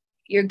extreme,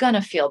 you're going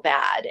to feel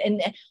bad.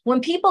 And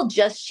when people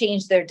just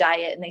change their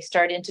diet and they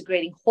start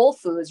integrating whole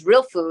foods,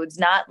 real foods,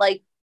 not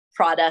like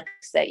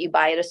products that you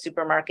buy at a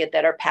supermarket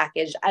that are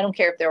packaged. I don't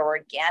care if they're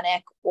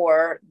organic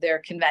or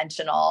they're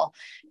conventional.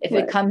 If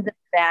it comes in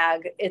a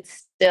bag,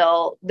 it's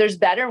still, there's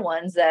better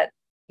ones that,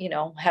 you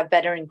know, have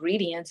better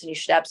ingredients, and you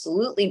should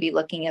absolutely be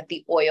looking at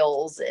the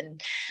oils.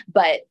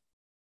 But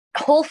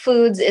whole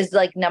foods is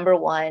like number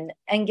one,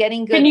 and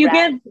getting good. Can you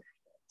give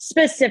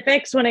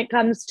specifics when it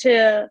comes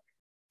to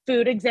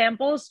food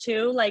examples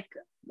too? Like,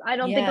 I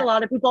don't think a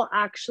lot of people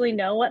actually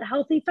know what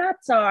healthy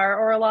fats are,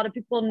 or a lot of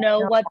people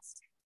know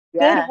what's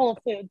good whole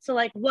food. So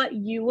like what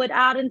you would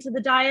add into the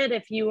diet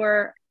if you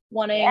were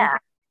wanting. Yeah,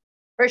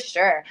 for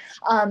sure.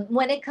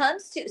 When it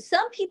comes to,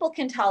 some people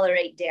can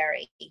tolerate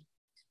dairy,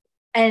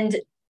 and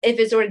if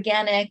it's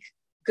organic,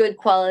 good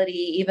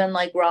quality, even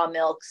like raw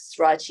milks,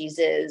 raw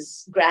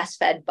cheeses,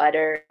 grass-fed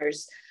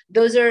butters.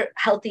 Those are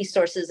healthy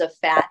sources of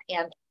fat,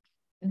 and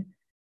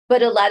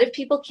but a lot of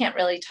people can't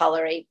really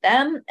tolerate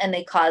them, and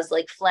they cause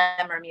like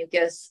phlegm or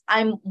mucus.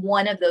 I'm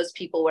one of those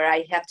people where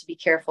I have to be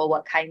careful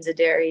what kinds of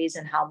dairies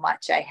and how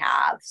much I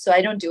have. So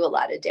I don't do a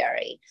lot of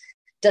dairy.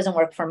 Doesn't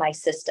work for my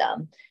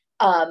system.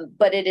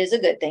 But it is a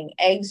good thing.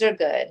 Eggs are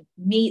good.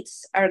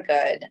 Meats are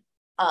good.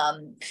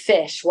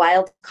 Fish,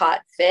 wild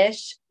caught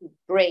fish,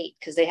 great,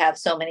 because they have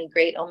so many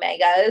great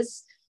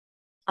omegas.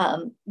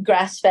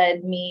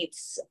 Grass-fed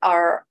meats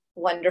are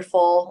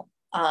wonderful.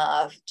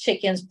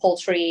 Chickens,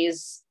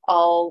 poultries,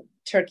 all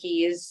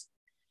turkeys.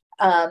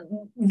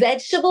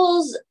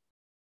 Vegetables,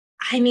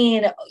 I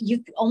mean,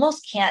 you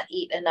almost can't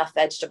eat enough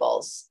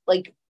vegetables.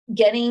 Like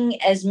getting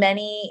as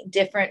many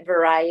different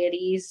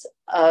varieties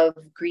of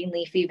green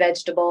leafy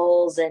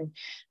vegetables and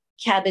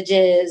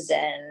cabbages,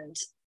 and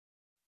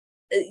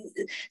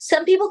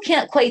some people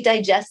can't quite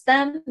digest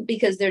them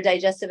because their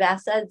digestive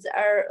acids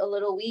are a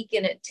little weak,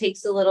 and it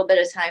takes a little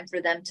bit of time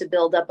for them to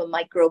build up a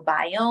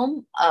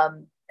microbiome,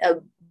 a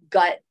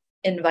gut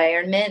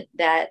environment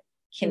that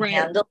can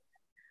handle.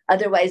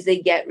 Otherwise, they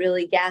get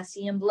really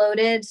gassy and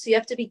bloated. So you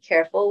have to be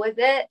careful with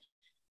it.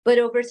 But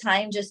over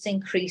time, just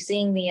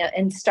increasing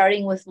and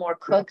starting with more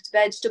cooked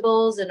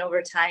vegetables, and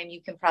over time,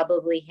 you can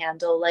probably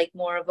handle like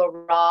more of a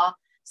raw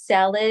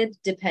salad,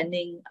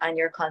 depending on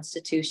your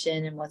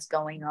constitution and what's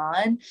going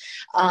on.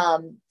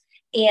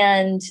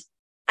 And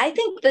I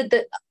think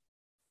that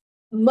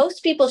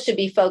most people should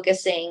be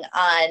focusing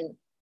on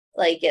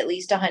like at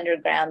least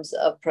 100 grams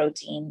of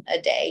protein a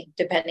day,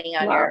 depending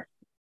on your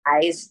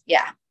size.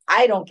 Yeah.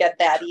 I don't get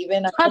that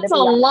even. That's a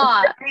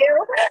lot.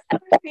 I'm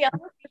gonna be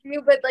honest with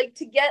you, but like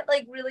to get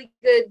like really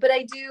good, but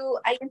I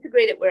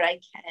integrate it where I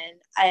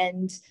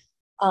can.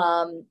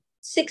 And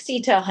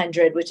 60 to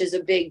 100, which is a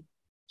big,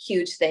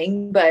 huge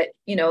thing, but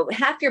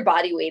half your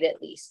body weight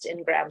at least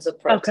in grams of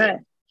protein. Okay.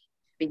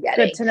 Be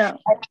getting. Good to know.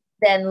 And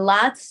then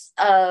lots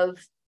of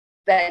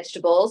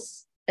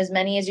vegetables, as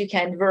many as you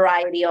can,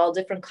 variety, all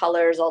different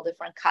colors, all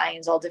different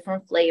kinds, all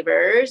different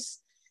flavors.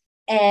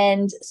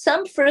 And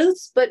some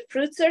fruits, but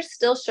fruits are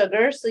still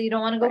sugar, so you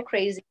don't want to go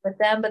crazy with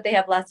them, but they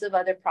have lots of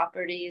other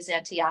properties,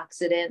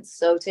 antioxidants.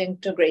 So to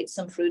integrate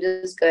some fruit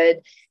is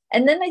good.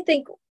 And then I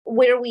think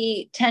where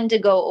we tend to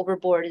go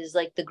overboard is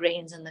like the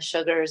grains and the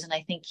sugars. And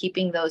I think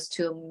keeping those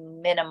to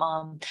a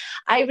minimum.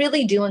 I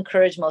really do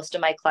encourage most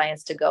of my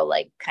clients to go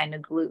like kind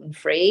of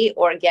gluten-free,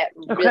 or get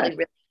really,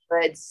 really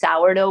good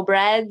sourdough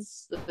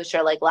breads, which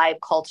are like live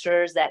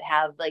cultures that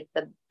have like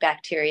the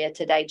bacteria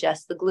to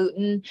digest the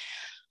gluten.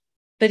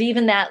 But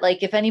even that,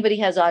 like if anybody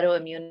has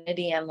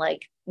autoimmunity, I'm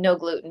like, no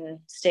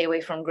gluten, stay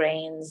away from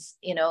grains,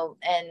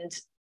 and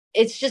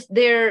it's just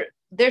they're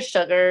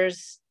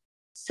sugars.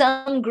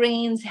 Some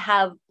grains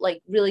have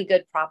like really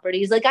good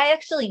properties. Like I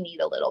actually need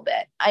a little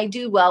bit. I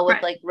do well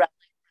with like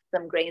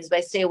some grains, but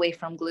I stay away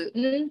from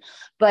gluten.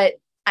 But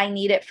I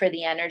need it for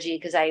the energy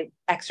because I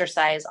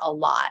exercise a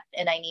lot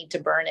and I need to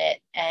burn it.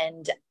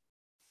 And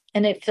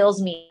it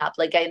fills me up.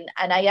 Like I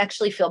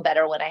actually feel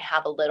better when I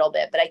have a little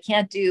bit, but I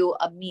can't do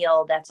a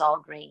meal that's all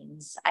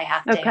grains. I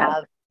have to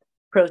have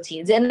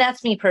proteins. And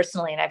that's me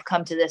personally. And I've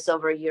come to this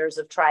over years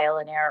of trial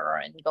and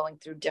error and going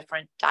through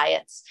different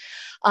diets.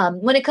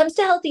 When it comes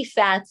to healthy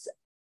fats,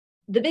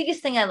 the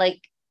biggest thing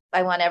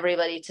I want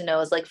everybody to know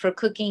is like for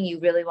cooking, you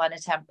really want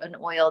to temp an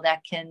oil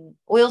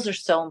oils are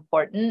so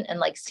important, and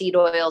like seed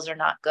oils are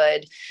not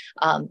good.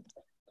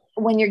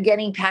 When you're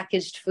getting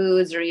packaged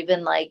foods or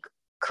even like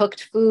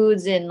cooked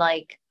foods in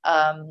like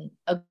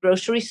a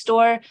grocery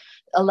store,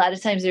 a lot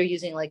of times they're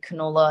using like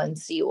canola and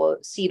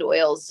seed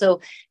oils.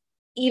 So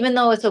even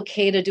though it's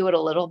okay to do it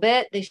a little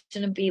bit, they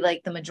shouldn't be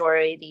like the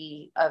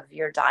majority of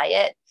your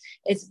diet.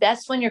 It's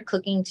best when you're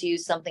cooking to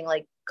use something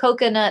like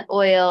coconut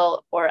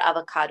oil or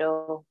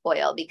avocado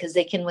oil because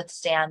they can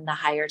withstand the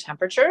higher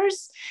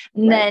temperatures.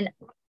 And then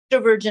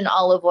extra virgin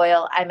olive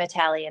oil. I'm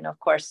Italian, of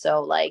course,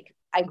 so like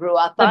I grew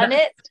up on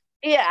it.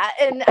 Yeah,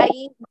 and I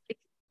eat.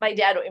 My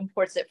dad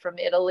imports it from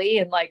Italy,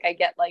 and like I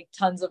get like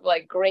tons of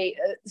like great.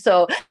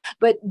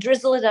 But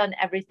drizzle it on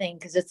everything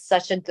because it's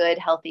such a good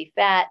healthy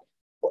fat.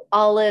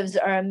 Olives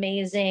are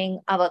amazing.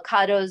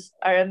 Avocados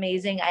are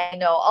amazing. I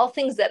know all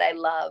things that I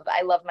love.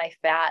 I love my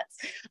fats.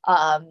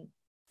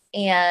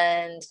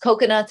 And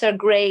coconuts are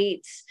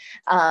great.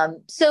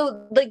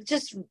 So like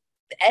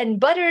and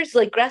butters,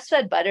 like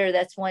grass-fed butter,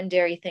 that's one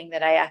dairy thing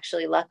that I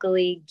actually,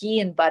 luckily, ghee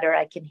and butter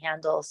I can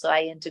handle. So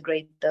I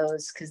integrate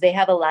those because they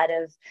have a lot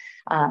of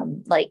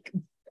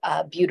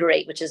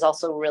butyrate, which is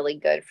also really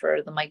good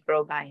for the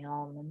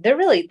microbiome. And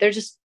they're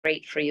just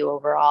great for you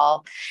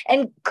overall.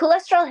 And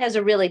cholesterol has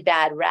a really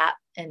bad rap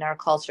in our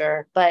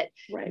culture, but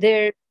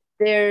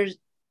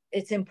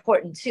it's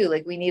important too.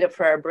 Like we need it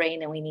for our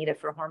brain and we need it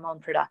for hormone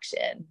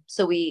production.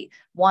 So we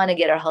want to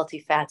get our healthy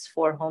fats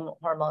for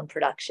hormone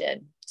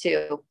production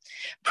too.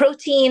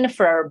 Protein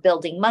for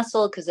building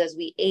muscle, because as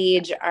we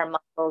age, our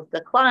muscles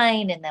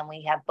decline and then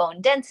we have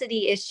bone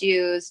density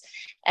issues.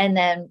 And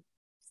then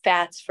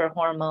fats for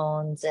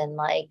hormones and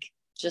like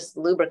just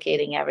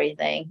lubricating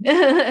everything.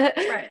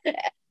 Right.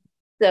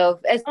 So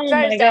as Oh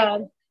far my as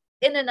God.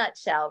 in a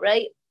nutshell,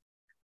 right?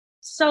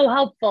 So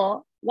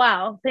helpful.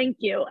 Wow. Thank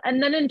you.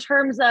 And then in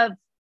terms of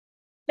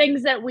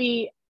things that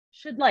we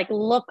should like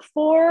look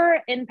for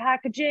in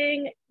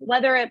packaging,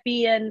 whether it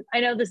be in, I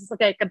know this is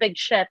like a big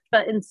shift,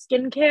 but in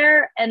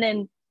skincare and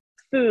in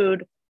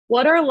food,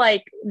 what are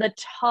like the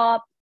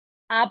top,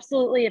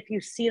 absolutely, if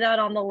you see that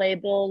on the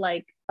label,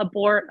 like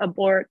abort,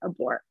 abort,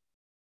 abort?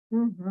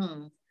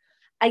 Mm-hmm.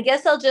 I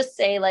guess I'll just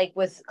say, like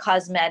with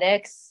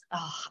cosmetics,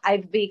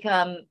 I've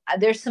become,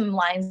 there's some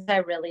lines I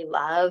really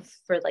love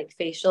for like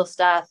facial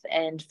stuff,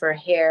 and for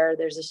hair,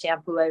 there's a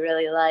shampoo I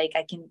really like.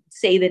 I can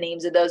say the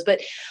names of those,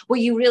 but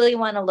what you really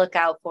want to look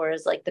out for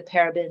is like the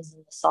parabens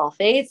and the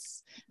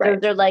sulfates.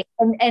 Right. They're like,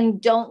 and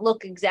don't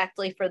look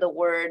exactly for the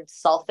word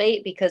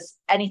sulfate, because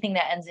anything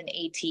that ends in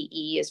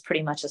ATE is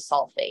pretty much a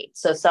sulfate.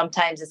 So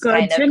sometimes it's Good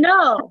kind to of,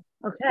 know.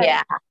 Okay.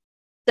 yeah.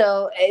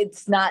 So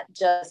it's not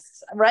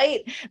just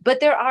right, but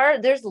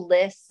there's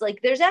lists,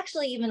 like there's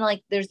actually even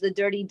like there's the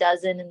Dirty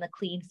Dozen and the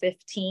Clean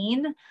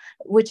 15,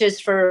 which is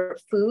for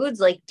foods.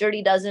 Like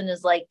Dirty Dozen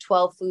is like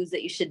 12 foods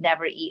that you should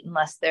never eat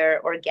unless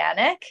they're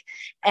organic,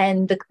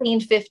 and the Clean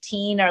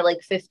 15 are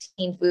like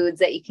 15 foods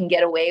that you can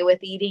get away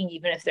with eating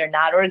even if they're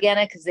not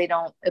organic, because they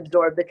don't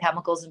absorb the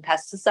chemicals and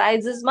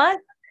pesticides as much.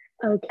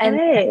 And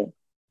Okay.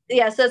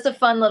 yeah, so it's a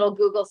fun little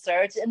Google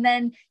search. And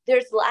then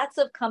there's lots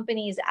of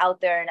companies out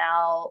there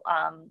now.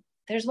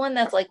 There's one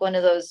that's like one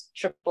of those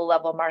triple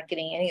level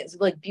marketing, and it's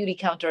like Beauty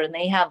Counter, and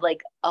they have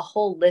like a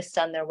whole list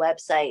on their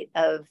website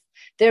of,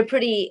 they're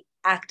pretty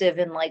active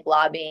in like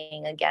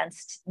lobbying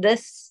against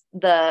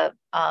the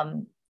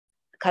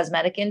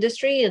cosmetic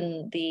industry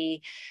and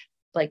the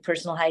like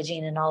personal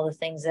hygiene and all the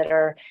things that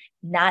are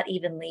not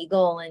even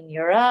legal in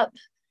Europe.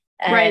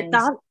 Right. And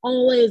That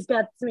always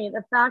gets me.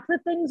 The fact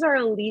that things are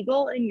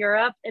illegal in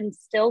Europe and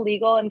still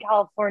legal in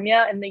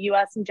California and the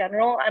US in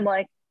general, I'm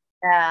like,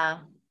 yeah,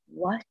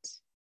 what?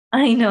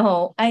 I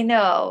know.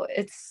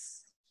 It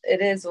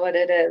is what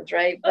it is,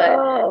 right? But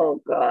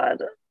Oh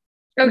God.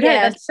 Okay,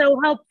 yes, that's so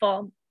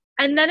helpful.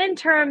 And then in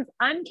terms,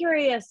 I'm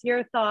curious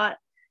your thought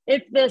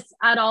if this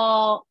at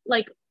all,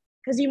 like,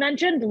 because you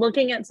mentioned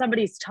looking at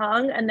somebody's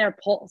tongue and their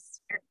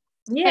pulse.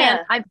 And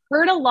yeah. I've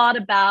heard a lot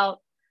about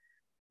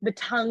the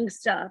tongue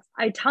stuff.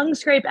 I tongue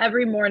scrape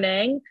every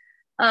morning.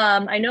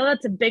 I know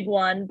that's a big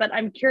one, but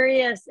I'm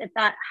curious if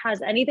that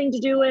has anything to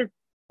do with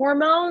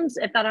hormones,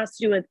 if that has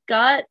to do with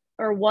gut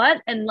or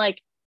what, and like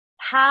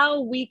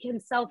how we can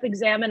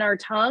self-examine our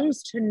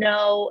tongues to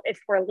know if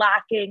we're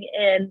lacking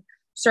in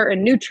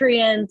certain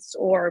nutrients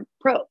or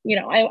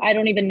I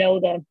don't even know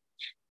the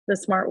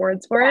smart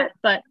words for Yeah. it,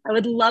 but I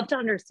would love to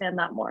understand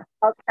that more.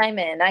 I'll chime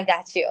in. I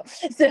got you.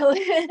 So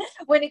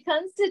when it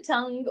comes to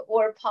tongue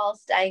or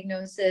pulse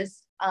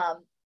diagnosis,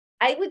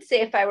 I would say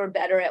if I were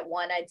better at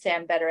one, I'd say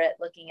I'm better at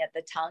looking at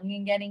the tongue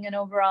and getting an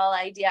overall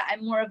idea.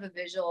 I'm more of a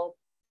visual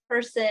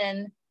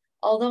person,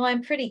 although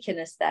I'm pretty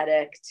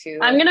kinesthetic too.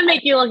 I'm gonna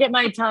make you look at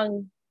my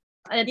tongue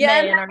in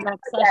May in our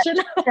next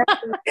session.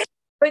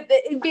 But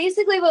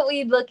basically what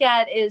we look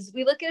at is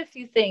we look at a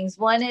few things.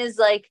 One is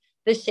like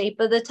the shape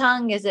of the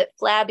tongue. Is it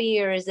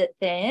flabby or is it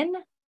thin?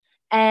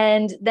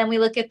 And then we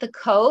look at the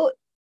coat,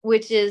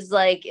 which is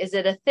like, is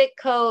it a thick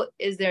coat?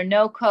 Is there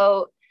no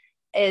coat?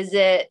 Is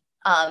it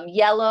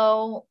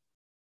yellow,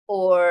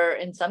 or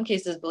in some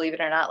cases, believe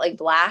it or not, like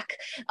black?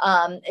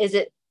 Is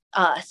it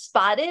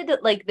spotted?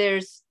 Like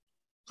there's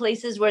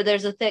places where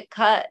there's a thick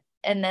cut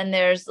and then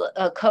there's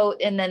a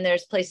coat, and then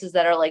there's places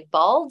that are like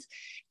bald.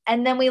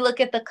 And then we look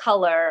at the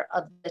color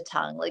of the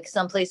tongue. Like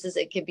some places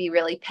it could be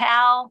really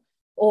pale,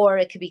 or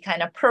it could be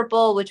kind of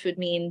purple, which would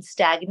mean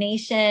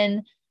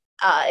stagnation.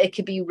 It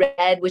could be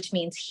red, which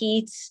means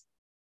heat.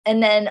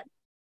 And then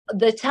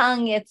the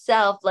tongue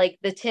itself, like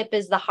the tip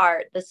is the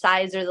heart, the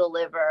sides are the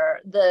liver,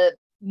 the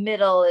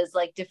middle is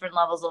like different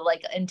levels of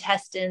like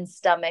intestines,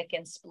 stomach,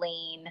 and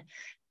spleen,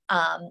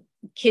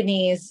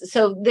 kidneys.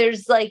 So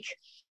there's like,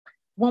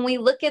 when we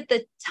look at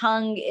the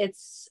tongue,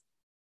 it's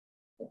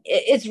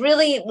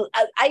really,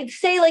 I'd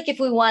say, like, if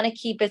we want to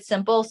keep it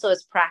simple so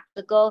it's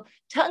practical,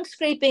 tongue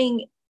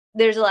scraping,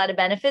 there's a lot of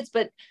benefits,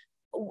 but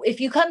if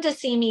you come to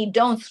see me,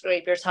 don't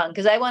scrape your tongue,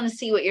 because I want to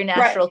see what your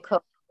natural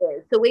coat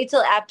is. So wait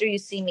till after you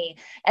see me.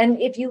 And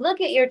if you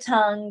look at your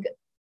tongue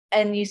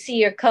and you see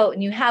your coat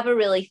and you have a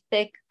really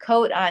thick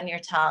coat on your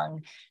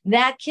tongue,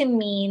 that can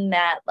mean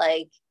that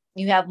like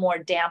you have more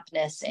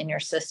dampness in your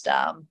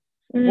system.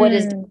 What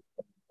does that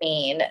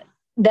mean?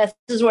 This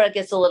is where it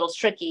gets a little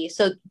tricky.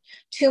 So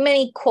too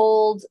many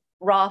cold,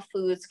 raw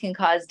foods can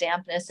cause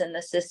dampness in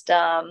the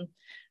system.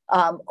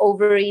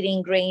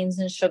 Overeating grains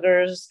and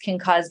sugars can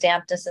cause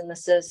dampness in the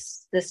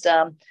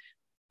system.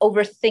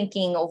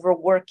 Overthinking,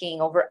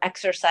 overworking, over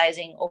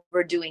exercising,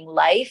 overdoing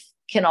life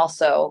can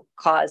also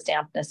cause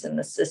dampness in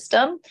the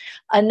system.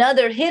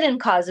 Another hidden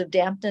cause of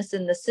dampness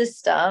in the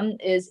system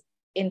is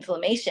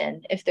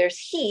inflammation. If there's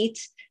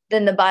heat,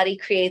 then the body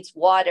creates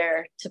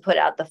water to put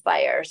out the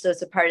fire. So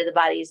it's a part of the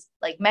body's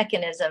like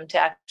mechanism to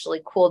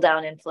actually cool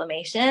down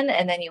inflammation.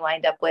 And then you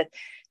wind up with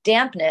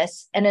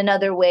dampness, and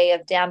another way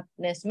of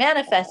dampness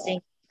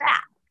manifesting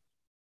fat.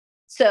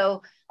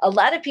 So a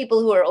lot of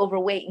people who are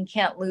overweight and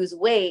can't lose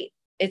weight,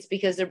 it's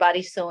because their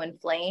body's so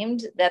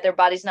inflamed that their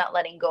body's not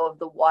letting go of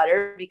the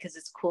water because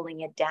it's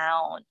cooling it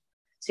down.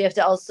 So you have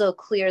to also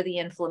clear the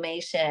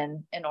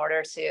inflammation in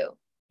order to,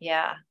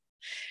 yeah.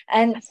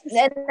 And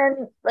then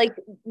like,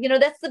 you know,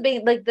 that's the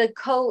big, like the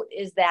coat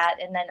is that.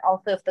 And then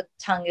also if the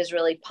tongue is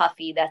really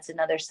puffy, that's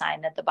another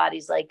sign that the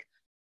body's like,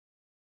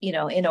 you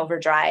know, in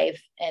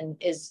overdrive and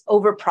is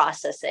over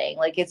processing.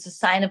 Like it's a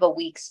sign of a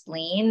weak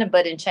spleen,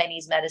 but in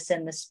Chinese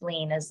medicine, the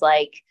spleen is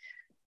like,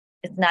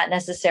 it's not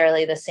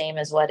necessarily the same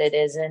as what it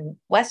is in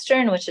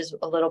Western, which is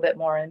a little bit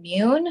more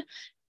immune.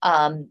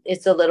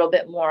 It's a little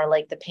bit more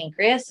like the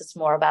pancreas. It's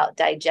more about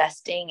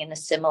digesting and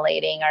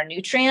assimilating our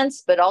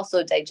nutrients, but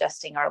also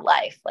digesting our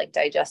life, like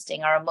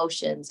digesting our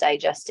emotions,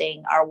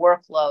 digesting our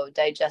workload,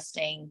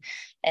 digesting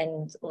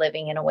and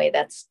living in a way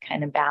that's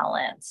kind of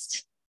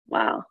balanced.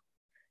 Wow.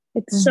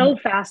 It's so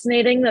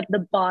fascinating that the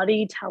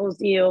body tells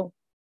you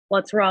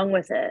what's wrong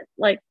with it.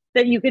 Like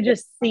that you could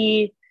just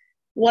see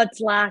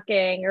what's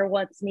lacking or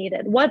what's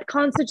needed. What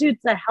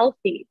constitutes a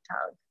healthy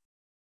tongue?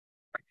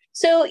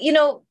 So, you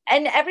know,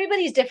 and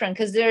everybody's different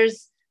because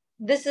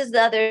this is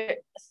the other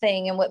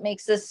thing. And what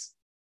makes this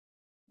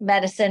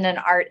medicine and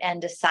art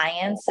and a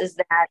science is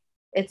that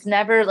it's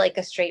never like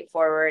a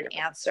straightforward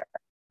answer.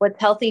 What's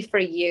healthy for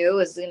you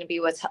is going to be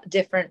what's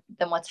different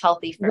than what's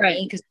healthy for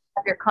me, because you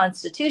have your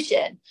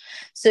constitution.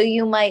 So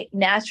you might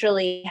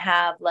naturally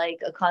have like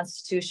a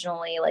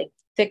constitutionally like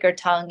thicker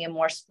tongue and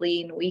more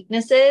spleen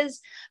weaknesses,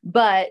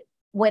 but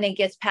when it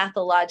gets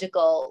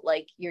pathological,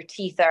 like your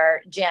teeth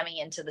are jamming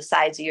into the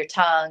sides of your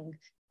tongue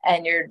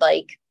and you're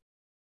like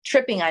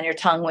tripping on your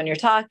tongue when you're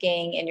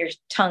talking and your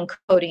tongue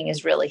coating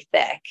is really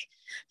thick.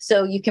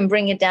 So you can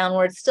bring it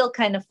downwards, still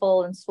kind of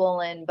full and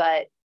swollen,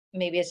 but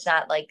maybe it's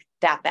not like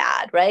that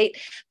bad, right?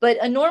 But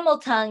a normal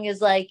tongue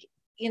is like,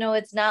 you know,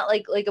 it's not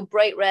like a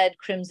bright red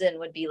crimson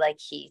would be like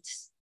heat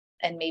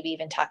and maybe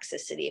even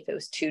toxicity if it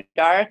was too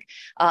dark.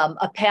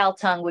 A pale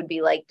tongue would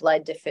be like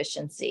blood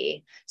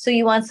deficiency. So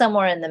you want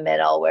somewhere in the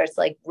middle where it's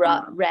like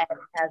red,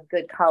 has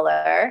good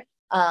color.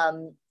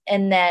 And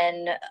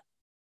then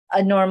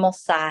a normal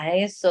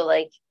size. So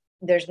like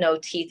there's no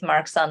teeth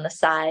marks on the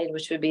side,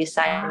 which would be a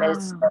sign that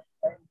it's,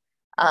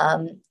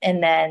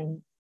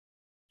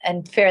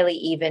 and fairly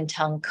even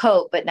tongue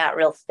coat, but not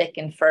real thick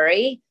and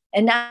furry.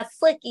 And not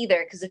slick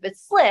either, because if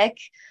it's slick,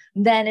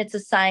 then it's a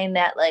sign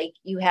that like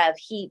you have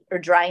heat or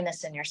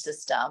dryness in your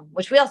system,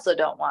 which we also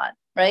don't want,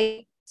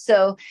 right?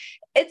 So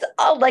it's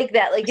all like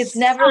that. Like it's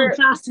never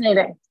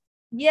fascinating.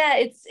 Yeah,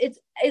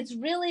 it's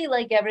really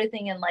like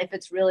everything in life.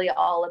 It's really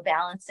all a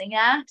balancing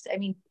act. I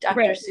mean,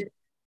 Dr. Seuss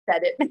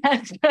said it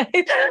best,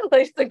 right?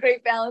 Like it's a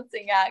great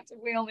balancing act if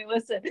we only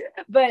listen.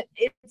 But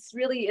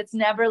it's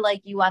never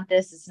like you want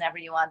this. It's never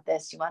you want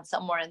this. You want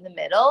somewhere in the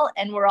middle.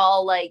 And we're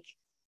all like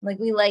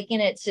we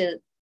liken it to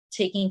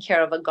taking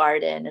care of a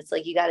garden. It's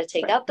like you got to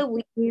take out the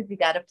weeds, you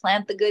got to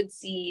plant the good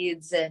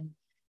seeds,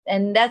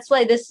 and that's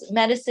why this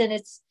medicine,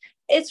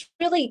 it's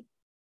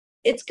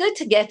good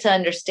to get to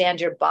understand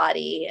your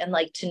body and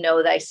like to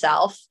know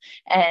thyself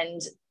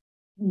and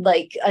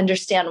like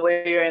understand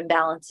where your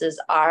imbalances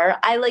are.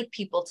 I like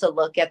people to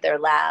look at their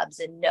labs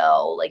and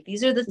know like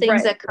these are the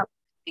things that come,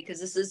 because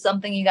this is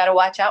something you got to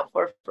watch out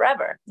for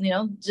forever. You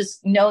know,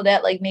 just know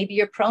that like maybe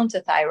you're prone to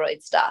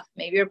thyroid stuff,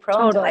 maybe you're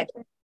prone to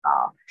hypertension.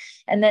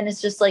 And then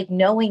it's just like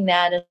knowing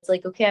that it's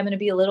like, okay, I'm going to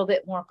be a little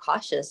bit more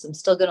cautious. I'm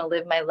still going to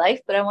live my life,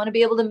 but I want to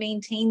be able to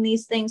maintain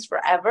these things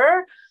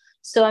forever.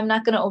 So I'm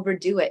not going to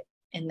overdo it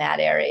in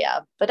that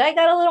area, but I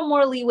got a little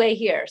more leeway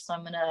here. So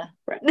I'm going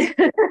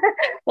to,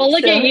 well,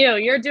 look at you,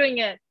 you're doing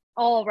it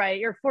all right.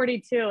 You're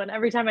 42. And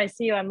every time I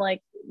see you, I'm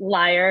like,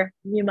 liar,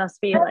 you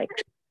must be like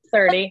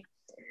 30.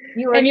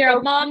 You're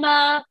a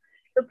mama.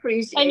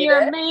 Appreciate and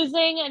you're it.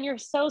 Amazing, and you're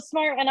so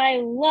smart, and I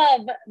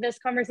love this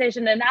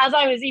conversation. And as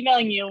I was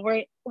emailing you,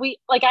 we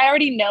like I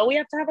already know we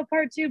have to have a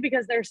part 2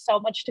 because there's so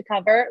much to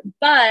cover,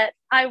 but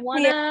I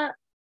want to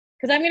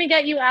because I'm going to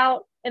get you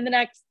out in the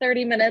next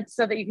 30 minutes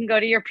so that you can go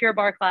to your Pure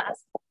Barre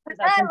class, because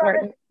that's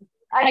important.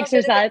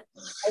 Exercise.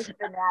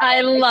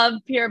 I love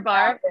Pure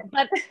Barre,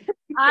 but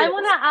I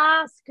want to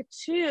ask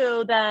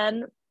too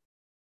then,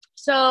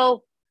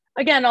 so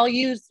again, I'll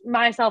use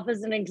myself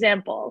as an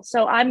example.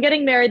 So I'm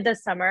getting married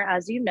this summer,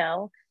 as you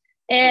know,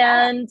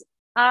 and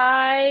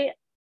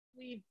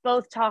we've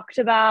both talked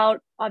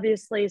about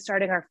obviously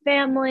starting our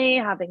family,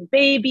 having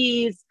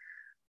babies,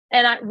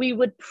 and we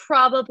would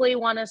probably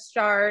want to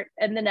start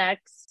in the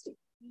next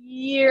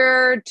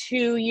year,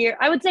 2 year.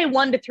 I would say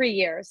 1 to 3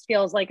 years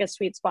feels like a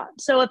sweet spot.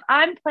 So if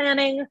I'm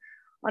planning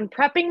on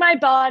prepping my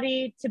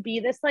body to be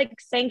this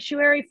like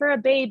sanctuary for a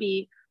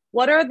baby,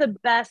 what are the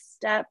best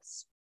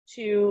steps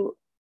to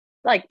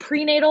like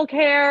prenatal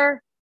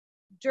care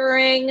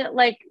during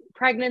like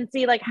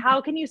pregnancy? Like how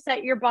can you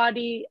set your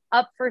body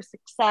up for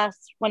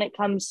success when it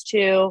comes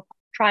to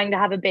trying to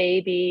have a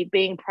baby,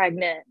 being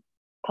pregnant,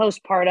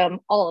 postpartum,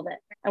 all of it.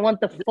 I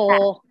want the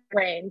full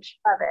range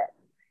of it.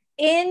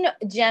 In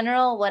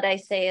general, what I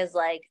say is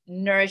like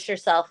nourish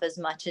yourself as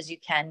much as you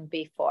can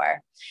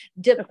before.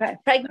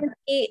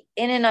 Pregnancy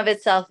in and of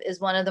itself is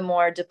one of the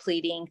more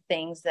depleting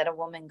things that a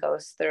woman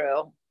goes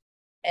through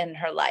in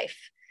her life.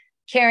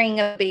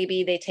 Carrying a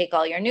baby, they take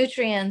all your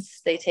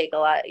nutrients, they take a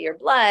lot of your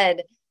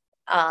blood.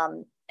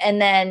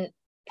 And then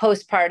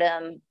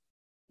postpartum,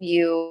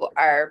 you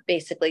are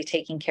basically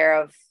taking care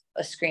of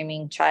a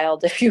screaming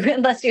child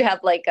unless you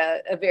have like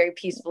a very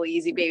peaceful,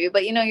 easy baby,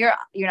 but you're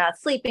not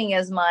sleeping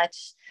as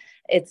much.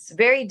 It's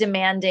very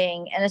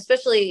demanding. And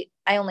especially,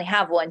 I only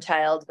have one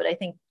child, but I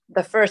think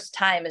the first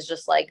time is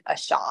just like a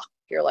shock.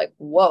 You're like,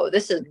 whoa,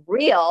 this is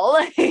real.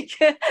 Like,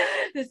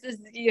 this is,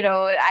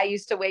 I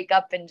used to wake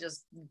up and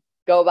just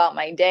go about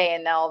my day.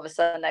 And now all of a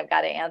sudden I've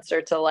got to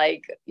answer to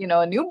like,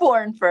 a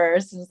newborn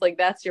first. And it's like,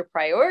 that's your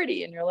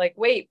priority. And you're like,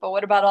 wait, but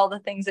what about all the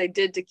things I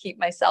did to keep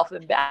myself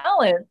in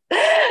balance?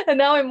 And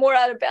now I'm more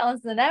out of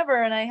balance than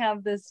ever. And I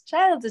have this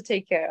child to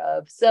take care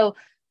of. So,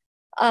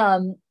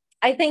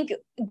 I think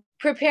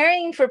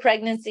preparing for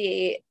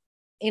pregnancy,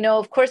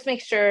 of course,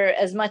 make sure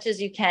as much as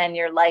you can,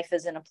 your life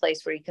is in a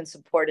place where you can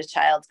support a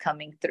child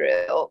coming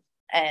through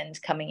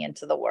and coming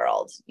into the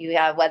world. You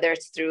have, whether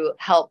it's through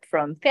help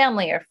from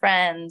family or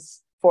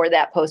friends for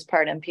that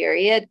postpartum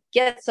period,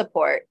 get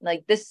support.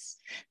 Like this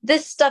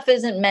stuff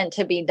isn't meant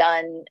to be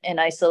done in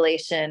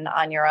isolation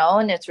on your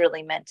own. It's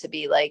really meant to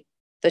be like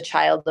the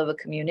child of a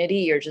community.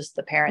 You're just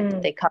the parent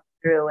that they come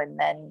through, and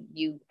then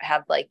you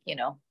have like,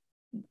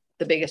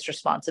 the biggest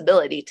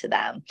responsibility to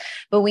them.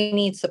 But we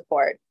need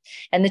support.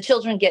 And the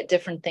children get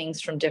different things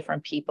from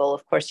different people.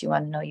 Of course, you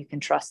want to know you can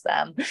trust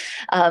them.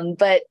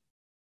 But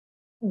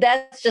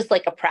that's just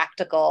like a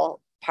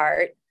practical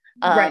part.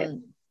 Right.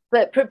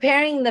 But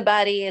preparing the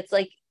body, it's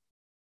like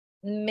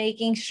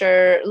making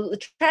sure,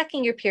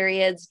 tracking your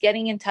periods,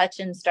 getting in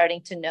touch and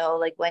starting to know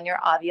like when you're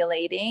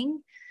ovulating,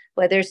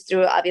 whether it's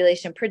through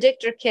ovulation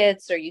predictor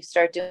kits or you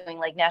start doing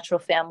like natural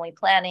family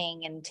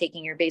planning and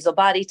taking your basal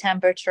body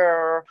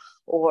temperature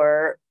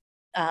or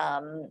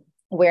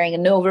wearing a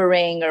Nova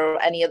ring or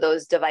any of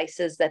those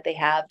devices that they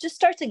have. Just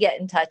start to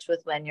get in touch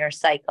with when your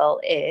cycle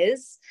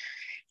is.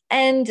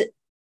 And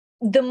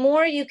the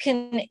more you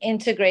can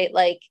integrate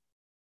like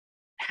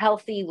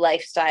healthy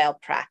lifestyle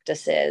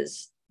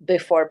practices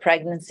before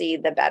pregnancy,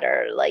 the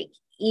better. Like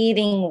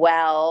eating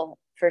well,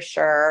 for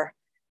sure.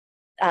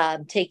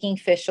 Taking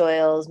fish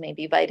oils,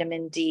 maybe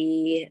vitamin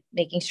D,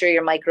 making sure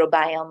your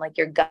microbiome, like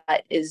your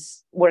gut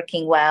is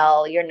working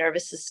well, your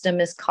nervous system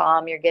is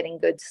calm, you're getting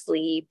good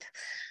sleep,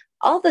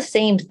 all the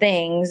same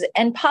things,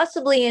 and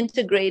possibly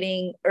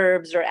integrating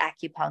herbs or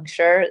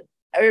acupuncture.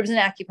 Herbs and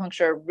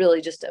acupuncture are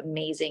really just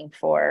amazing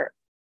for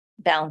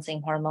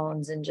balancing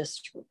hormones and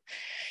just,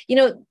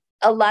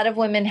 a lot of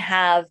women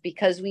have,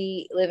 because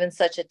we live in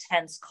such a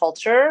tense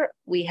culture,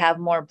 we have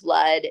more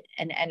blood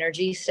and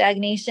energy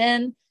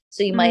stagnation.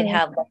 So you might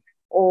have like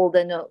old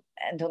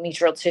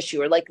endometrial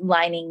tissue or like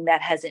lining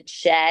that hasn't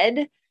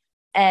shed,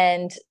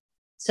 and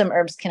some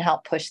herbs can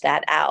help push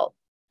that out.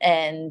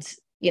 And,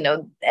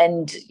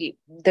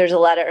 there's a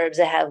lot of herbs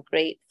that have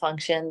great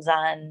functions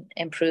on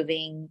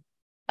improving.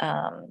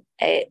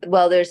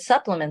 There's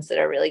supplements that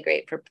are really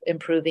great for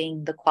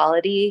improving the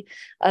quality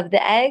of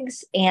the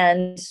eggs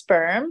and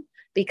sperm,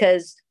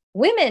 because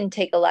women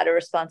take a lot of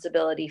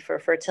responsibility for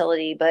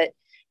fertility, but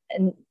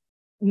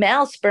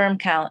male sperm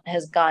count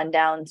has gone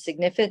down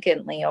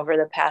significantly over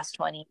the past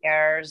 20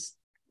 years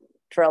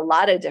for a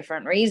lot of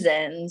different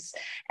reasons.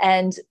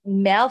 And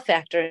male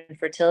factor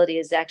infertility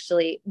is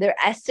actually, they're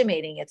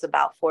estimating it's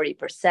about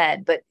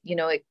 40%, but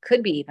it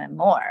could be even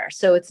more.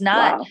 So it's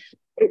not, wow.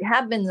 It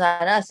happens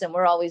on us, and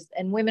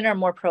and women are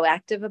more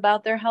proactive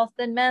about their health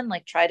than men.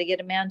 Like try to get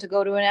a man to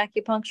go to an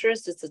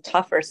acupuncturist. It's a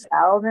tougher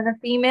sell than a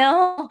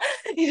female,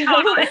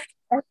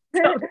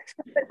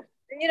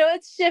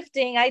 it's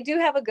shifting. I do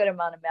have a good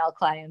amount of male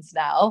clients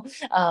now.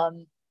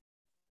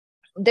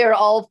 They're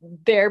all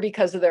there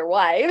because of their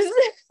wives.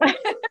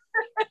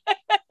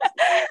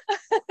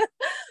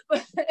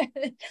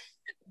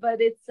 but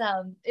it's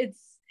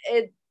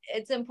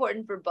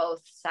important for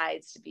both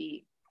sides to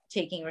be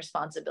taking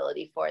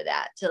responsibility for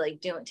that, to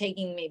like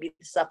taking maybe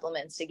the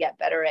supplements to get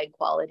better egg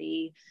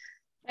quality.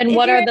 And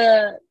what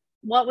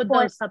would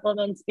those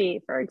supplements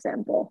be, for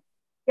example?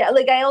 Yeah,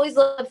 like I always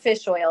love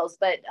fish oils,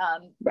 but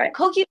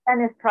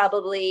CoQ10 is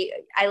probably,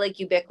 I like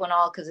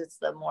ubiquinol because it's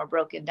the more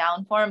broken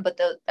down form, but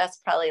that's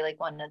probably like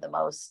one of the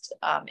most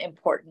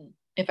important,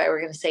 if I were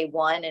going to say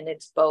one, and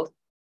it's both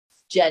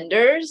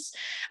genders,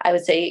 I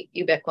would say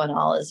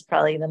ubiquinol is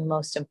probably the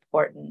most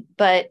important.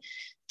 But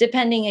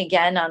depending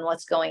again on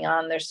what's going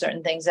on, there's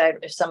certain things that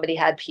if somebody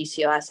had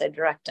PCOS, I'd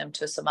direct them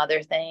to some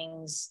other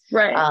things.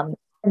 Right.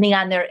 Depending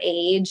on their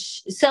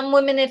age. Some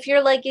women, if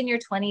you're like in your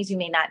 20s, you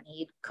may not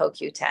need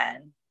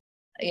CoQ10.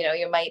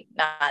 You might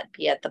not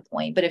be at the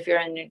point, but if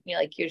you're in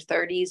like your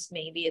 30s,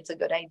 maybe it's a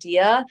good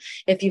idea.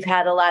 If you've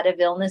had a lot of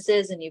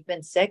illnesses and you've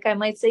been sick, I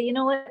might say,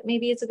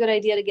 maybe it's a good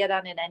idea to get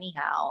on it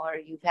anyhow, or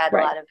you've had a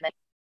lot of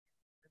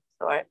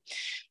sort.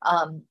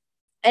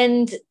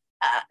 And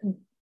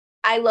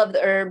I love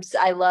the herbs.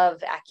 I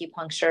love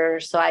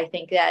acupuncture. So I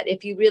think that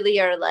if you really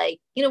are like,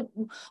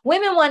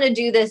 women want to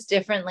do this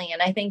differently.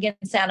 And I think in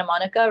Santa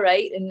Monica,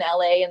 right, in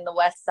LA and the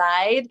West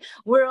Side,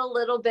 we're a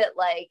little bit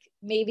like,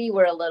 maybe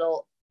we're a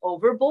little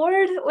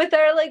overboard with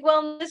our like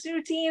wellness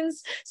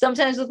routines.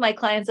 Sometimes with my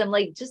clients, I'm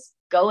like, just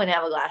go and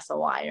have a glass of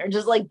wine, or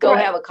just like go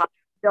have a coffee.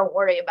 Don't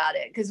worry about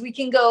it. Because we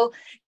can go,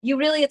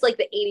 it's like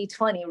the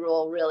 80-20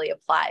 rule really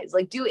applies.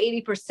 Like do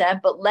 80%,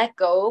 but let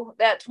go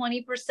that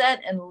 20%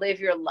 and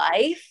live your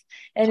life.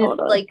 And it's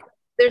like,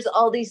 there's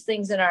all these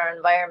things in our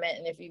environment.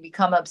 And if you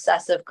become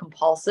obsessive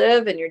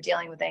compulsive and you're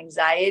dealing with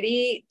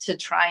anxiety to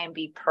try and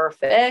be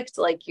perfect,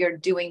 like you're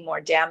doing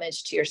more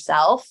damage to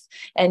yourself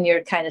and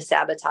you're kind of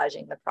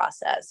sabotaging the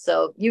process.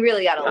 So you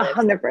really got to live.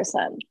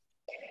 100%.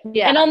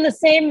 Yeah. And on the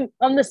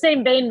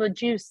same vein,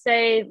 would you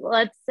say,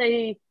 let's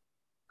say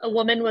a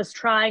woman was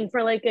trying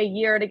for like a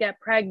year to get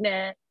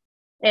pregnant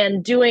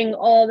and doing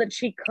all that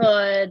she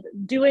could,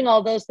 doing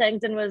all those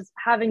things, and was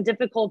having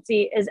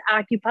difficulty, is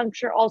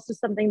acupuncture also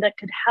something that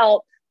could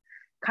help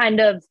kind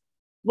of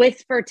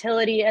with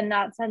fertility in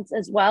that sense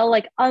as well?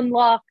 Like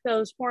unlock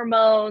those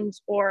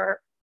hormones, or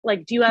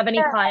like, do you have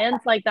any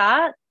clients like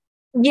that?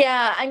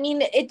 Yeah. I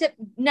mean,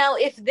 now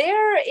if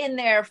they're in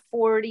their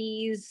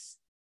 40s,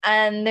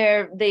 and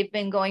they've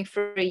been going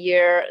for a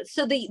year.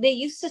 So they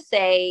used to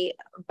say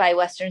by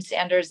Western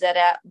standards that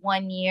at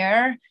 1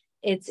 year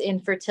it's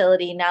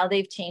infertility. Now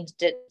they've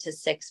changed it to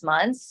 6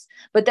 months,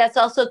 but that's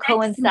also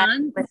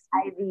coinciding with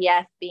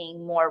IVF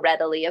being more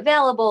readily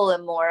available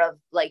and more of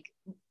like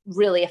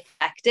really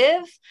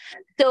effective.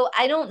 So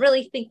I don't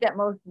really think that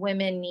most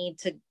women need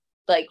to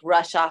like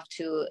rush off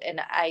to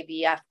an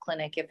IVF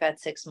clinic if at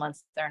 6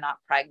 months they're not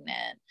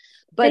pregnant.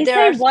 But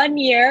they say 1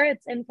 year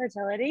it's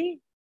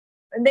infertility.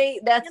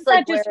 That's Can't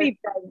like that just be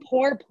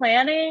poor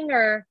planning,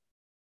 or?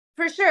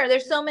 For sure.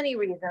 There's so many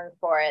reasons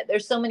for it.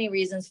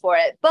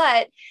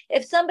 But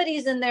if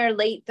somebody's in their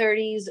late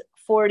 30s,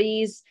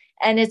 40s,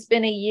 and it's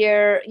been a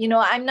year,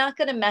 I'm not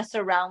going to mess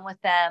around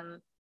with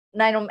them.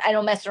 And I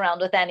don't mess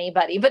around with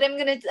anybody, but I'm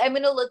going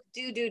to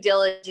do due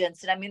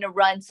diligence, and I'm going to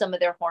run some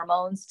of their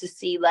hormones to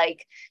see,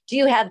 like, do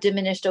you have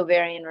diminished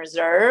ovarian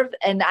reserve?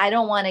 And I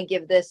don't want to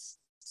give this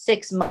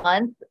 6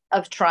 months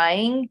of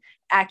trying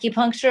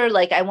acupuncture.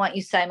 Like, I want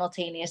you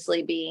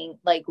simultaneously being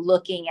like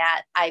looking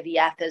at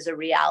IVF as a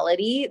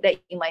reality that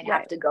you might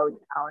have to go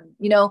down.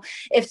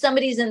 If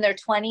somebody's in their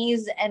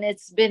 20s and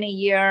it's been a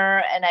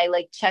year, and I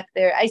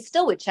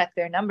still would check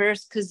their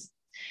numbers, because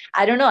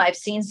I don't know, I've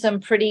seen some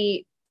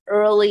pretty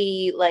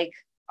early like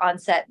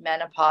onset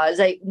menopause.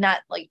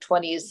 Not like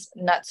 20s,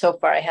 not so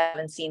far. I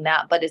haven't seen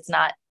that, but it's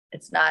not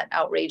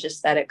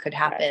outrageous that it could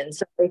happen. Right.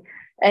 So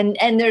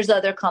and there's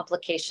other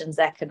complications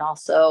that can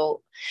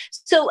also.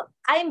 So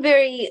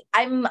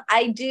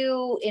I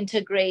do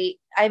integrate.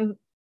 I'm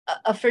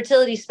a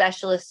fertility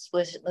specialist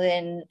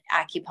within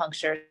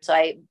acupuncture. So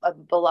I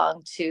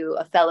belong to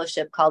a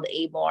fellowship called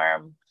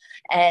ABORM.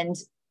 And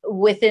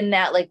within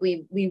that, like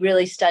we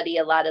really study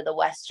a lot of the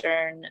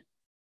Western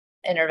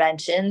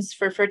interventions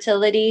for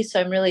fertility. So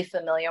I'm really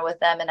familiar with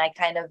them. And a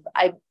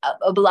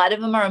lot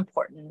of them are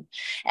important.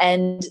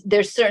 And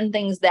there's certain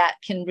things that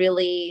can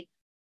really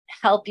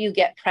help you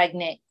get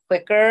pregnant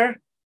quicker,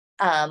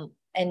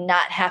 and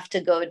not have to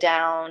go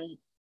down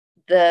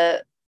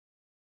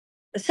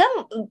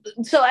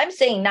so I'm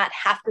saying not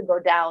have to go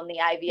down the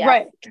IVF,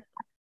 right?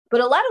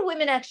 But a lot of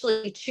women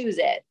actually choose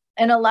it,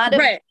 and a lot of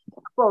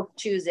people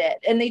choose it,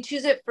 and they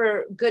choose it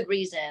for good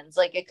reasons.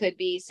 Like, it could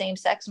be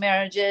same-sex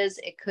marriages.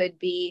 It could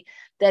be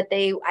that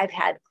I've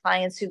had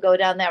clients who go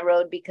down that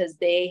road because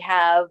they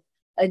have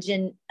a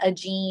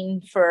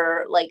gene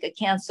for like a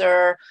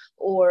cancer,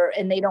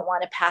 and they don't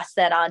want to pass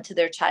that on to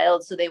their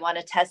child. So they want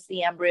to test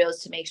the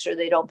embryos to make sure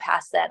they don't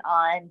pass that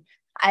on.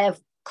 I have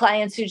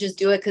clients who just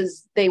do it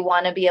because they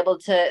want to be able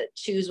to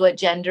choose what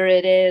gender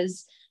it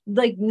is.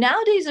 Like,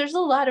 nowadays there's a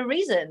lot of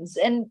reasons,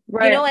 and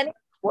and it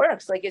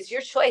works. Like, it's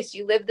your choice.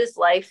 You live this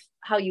life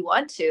how you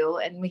want to,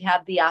 and we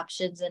have the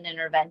options and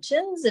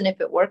interventions. And if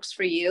it works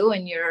for you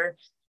and your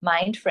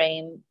mind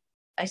frame,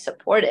 I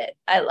support it.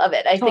 I love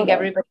it. I think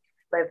everybody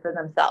live for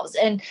themselves.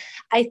 And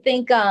I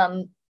think,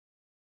 and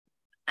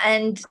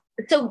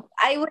so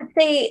I would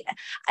say,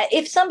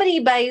 if somebody,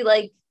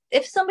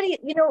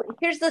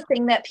 here's the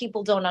thing that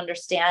people don't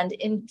understand: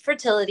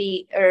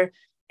 infertility, or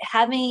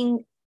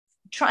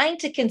trying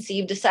to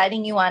conceive,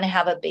 deciding you want to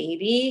have a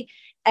baby,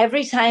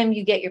 every time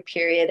you get your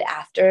period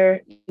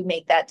after you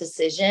make that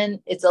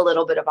decision, it's a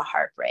little bit of a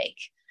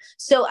heartbreak.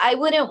 So I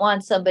wouldn't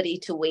want somebody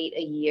to wait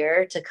a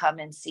year to come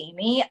and see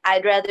me.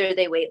 I'd rather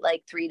they wait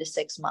like 3 to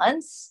 6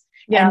 months.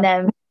 Yeah. And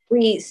then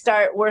we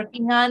start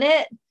working on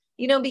it,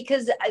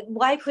 because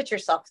why put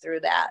yourself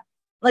through that?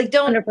 Like,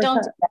 don't do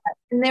that.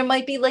 And there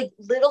might be like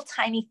little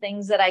tiny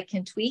things that I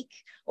can tweak,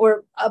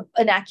 or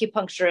an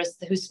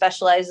acupuncturist who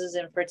specializes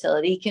in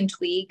fertility can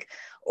tweak,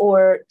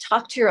 or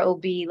talk to your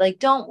OB. Like,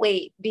 don't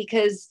wait,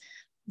 because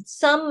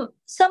some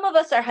of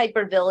us are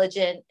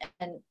hypervigilant,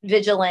 and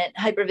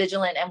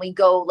we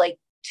go like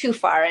too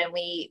far, and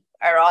we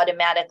are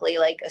automatically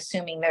like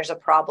assuming there's a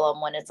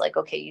problem when it's like,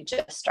 okay, you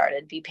just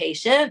started, be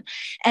patient.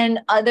 And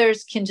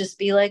others can just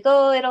be like,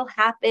 oh, it'll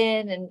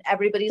happen. And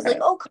everybody's like,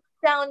 oh, calm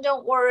down,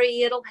 don't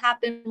worry, it'll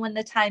happen when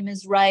the time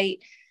is right.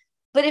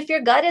 But if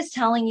your gut is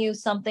telling you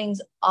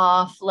something's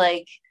off,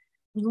 like,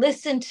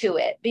 listen to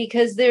it,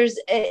 because there's,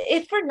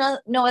 if for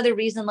no other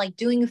reason, like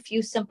doing a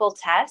few simple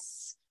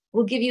tests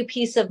will give you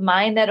peace of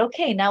mind that,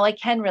 okay, now I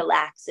can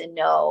relax and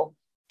know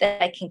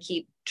that I can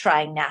keep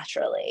trying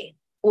naturally.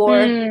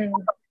 Or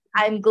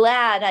I'm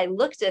glad I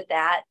looked at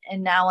that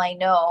and now I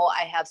know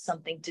I have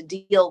something to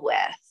deal with.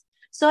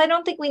 So I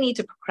don't think we need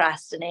to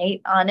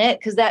procrastinate on it,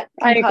 because that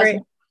can cause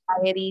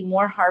anxiety,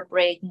 more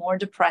heartbreak, more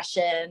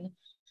depression.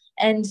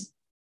 And,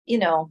 you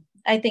know,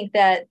 I think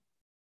that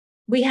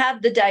we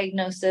have the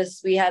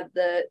diagnosis, we have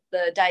the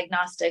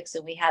diagnostics,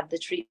 and we have the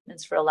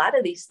treatments for a lot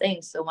of these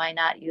things. So why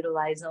not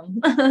utilize them?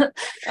 I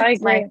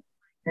agree.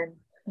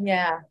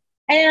 Yeah.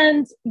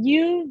 And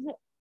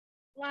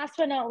last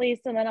but not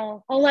least, and then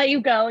I'll let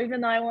you go,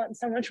 even though I want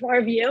so much more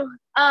of you.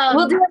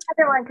 We'll do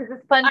another one because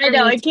it's fun. I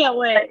know, I can't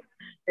wait.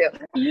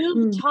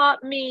 You've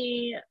taught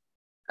me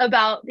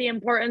about the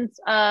importance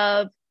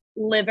of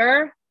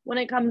liver when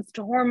it comes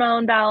to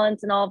hormone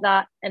balance and all of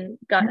that, and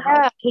gut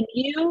health. Can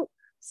you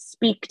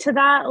speak to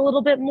that a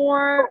little bit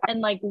more,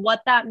 and like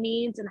what that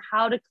means and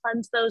how to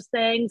cleanse those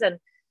things and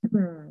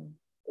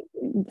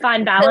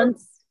find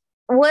balance?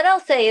 So what I'll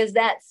say is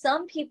that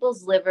some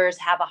people's livers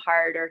have a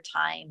harder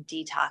time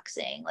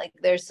detoxing. Like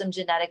there's some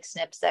genetic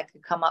SNPs that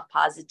could come up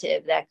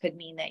positive. That could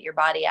mean that your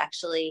body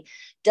actually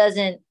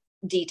doesn't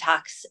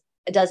detox,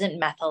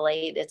 doesn't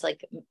methylate. It's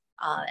like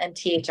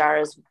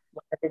MTHR is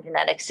one of the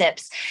genetic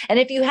SNPs. And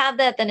if you have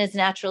that, then it's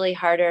naturally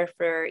harder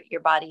for your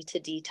body to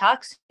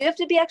detox. You have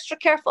to be extra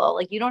careful.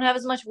 Like you don't have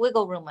as much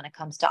wiggle room when it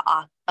comes to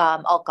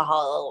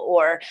alcohol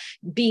or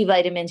B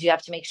vitamins. You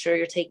have to make sure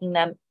you're taking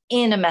them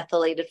in a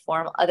methylated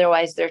form.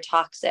 Otherwise, they're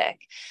toxic.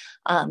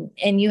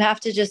 And you have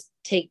to just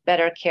take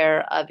better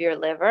care of your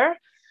liver.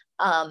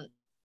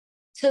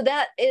 So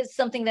that is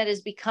something that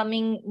is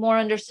becoming more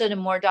understood,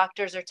 and more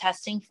doctors are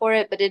testing for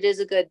it, but it is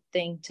a good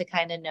thing to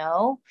kind of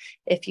know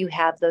if you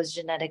have those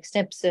genetic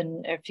SNPs,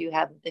 and if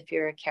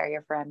you're a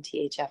carrier for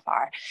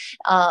MTHFR,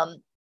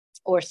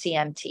 or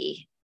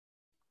CMT.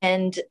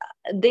 And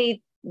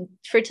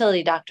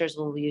fertility doctors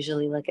will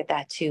usually look at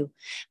that too.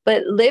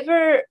 But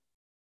liver,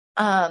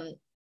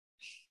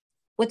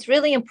 what's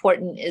really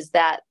important is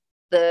that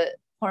the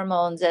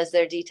hormones, as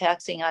they're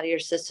detoxing out of your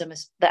system,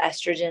 the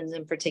estrogens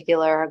in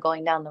particular, are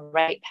going down the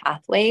right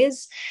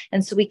pathways.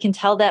 And so we can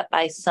tell that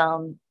by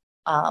some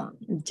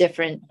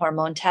different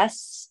hormone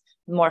tests,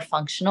 more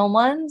functional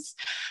ones.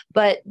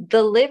 But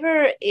the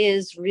liver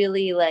is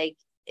really like,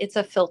 it's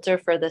a filter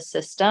for the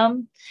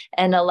system.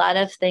 And a lot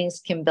of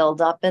things can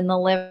build up in the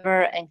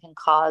liver and can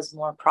cause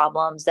more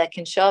problems that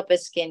can show up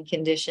as skin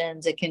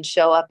conditions. It can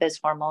show up as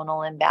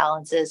hormonal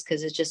imbalances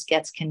because it just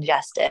gets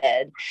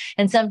congested.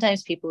 And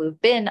sometimes people who've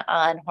been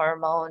on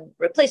hormone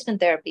replacement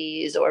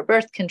therapies or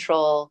birth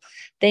control,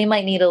 they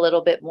might need a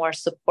little bit more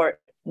support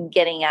in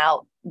getting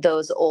out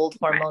those old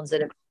hormones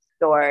that have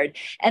stored.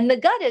 And the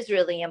gut is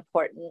really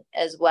important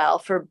as well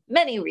for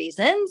many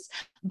reasons,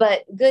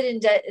 but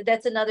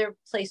that's another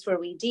place where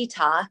we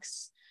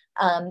detox.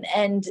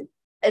 And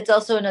it's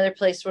also another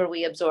place where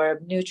we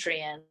absorb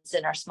nutrients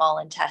in our small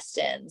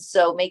intestines.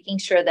 So making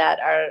sure that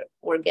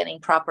we're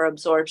getting proper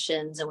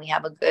absorptions and we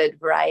have a good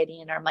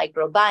variety in our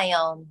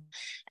microbiome,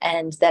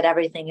 and that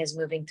everything is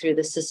moving through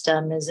the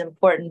system is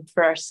important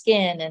for our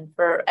skin and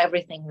for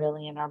everything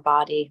really in our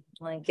body.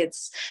 Like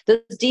it's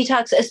the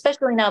detox,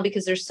 especially now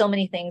because there's so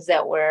many things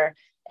that we're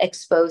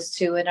exposed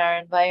to in our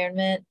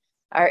environment,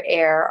 our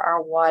air,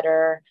 our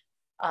water,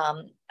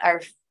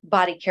 our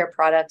body care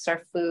products,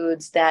 our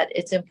foods, that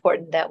it's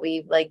important that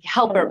we like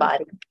help our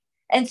body.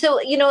 And so,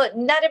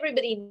 not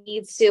everybody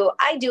needs to.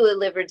 I do a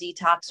liver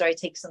detox, or I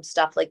take some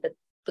stuff like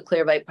the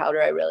Clear Bite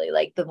powder. I really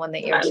like the one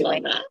that you're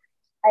doing.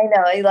 I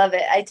know, I love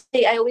it.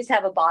 I always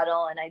have a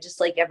bottle, and I just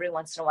like every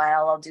once in a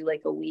while I'll do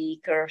like a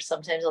week, or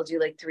sometimes I'll do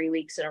like 3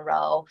 weeks in a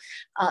row.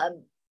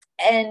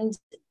 And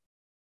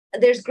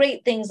there's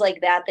great things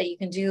like that you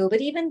can do, but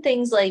even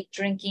things like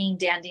drinking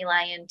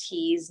dandelion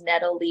teas,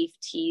 nettle leaf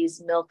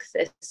teas, milk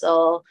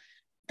thistle,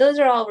 those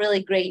are all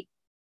really great.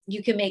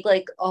 You can make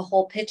like a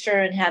whole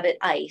pitcher and have it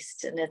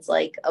iced, and it's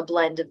like a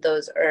blend of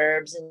those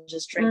herbs, and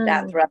just drink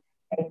that throughout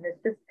the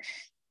day.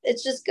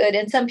 It's just good.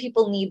 And some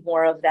people need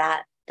more of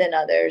that than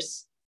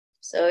others.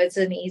 So it's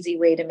an easy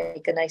way to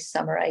make a nice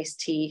summer iced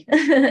tea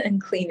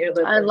and clean your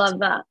liver. I love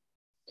that.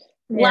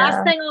 Yeah.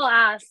 Last thing I'll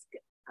ask,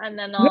 and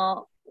then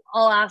I'll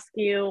ask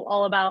you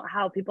all about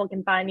how people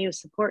can find you,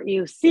 support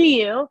you,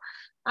 see you.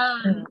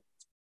 I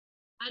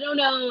don't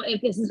know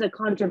if this is a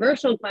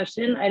controversial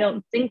question. I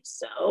don't think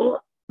so.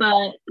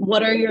 But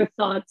what are your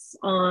thoughts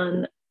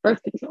on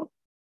birth control?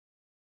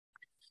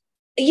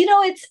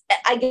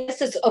 I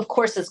guess of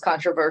course it's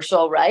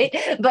controversial, right?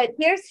 But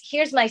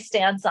here's my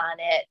stance on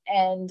it.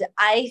 And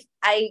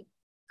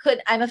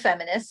I'm a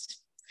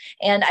feminist,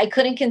 and I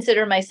couldn't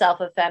consider myself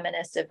a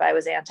feminist if I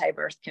was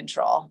anti-birth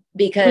control,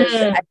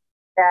 because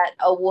that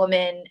a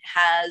woman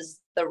has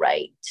the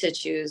right to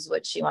choose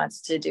what she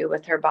wants to do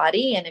with her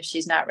body. And if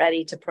she's not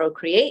ready to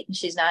procreate and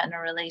she's not in a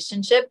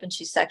relationship and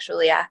she's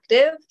sexually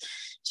active,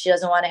 she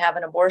doesn't want to have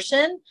an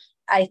abortion,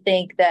 I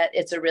think that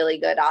it's a really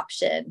good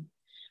option.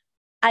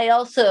 I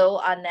also,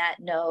 on that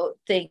note,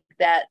 think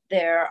that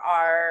there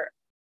are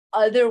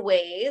other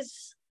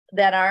ways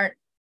that aren't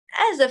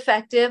as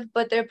effective,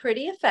 but they're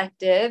pretty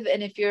effective.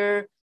 And if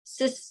your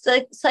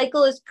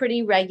cycle is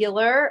pretty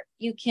regular,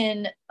 you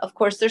can, of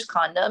course, there's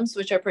condoms,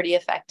 which are pretty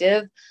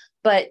effective,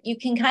 but you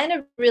can kind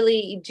of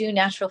really do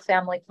natural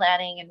family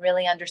planning and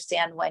really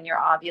understand when you're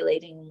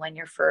ovulating and when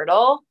you're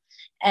fertile.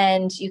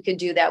 And you could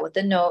do that with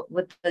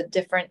the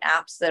different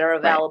apps that are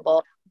available.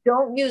 Right.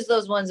 Don't use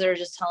those ones that are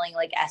just telling,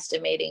 like,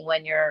 estimating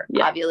when you're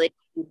ovulating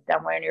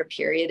somewhere in your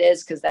period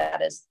is, because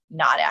that is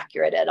not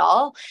accurate at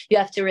all. You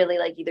have to really,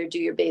 like, either do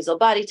your basal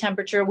body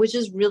temperature, which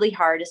is really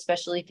hard,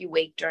 especially if you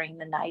wake during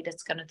the night.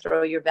 It's going to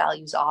throw your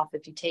values off.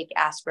 If you take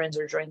aspirins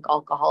or drink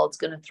alcohol, it's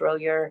going to throw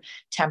your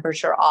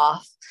temperature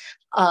off.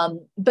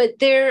 But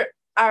there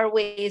are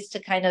ways to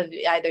kind of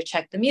either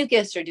check the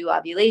mucus or do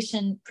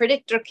ovulation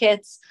predictor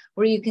kits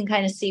where you can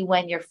kind of see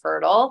when you're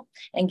fertile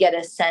and get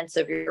a sense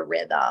of your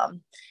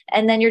rhythm.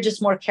 And then you're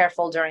just more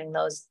careful during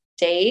those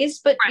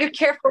days, but you're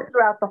careful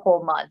throughout the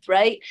whole month,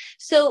 right?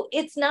 So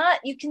it's not,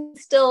 you can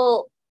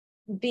still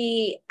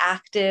be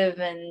active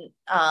and,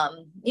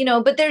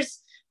 but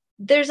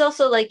there's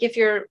also, like, if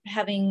you're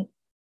having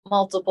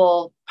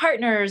multiple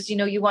partners,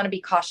 you want to be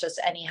cautious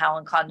anyhow,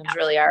 and condoms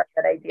really are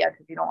a good idea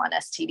because you don't want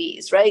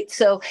STDs, right?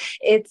 So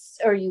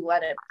or you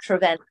want to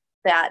prevent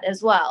that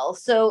as well.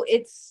 So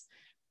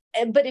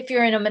but if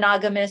you're in a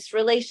monogamous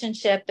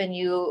relationship and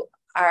you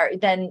are,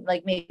 then,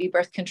 like, maybe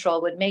birth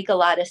control would make a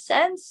lot of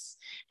sense.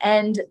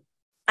 And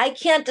I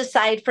can't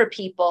decide for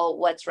people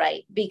what's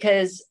right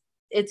because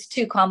it's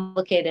too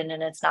complicated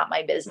and it's not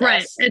my business.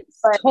 Right.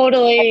 It's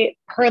totally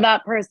per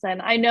that person.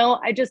 I know.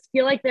 I just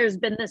feel like there's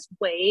been this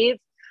wave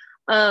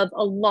of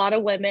a lot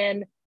of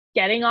women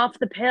getting off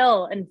the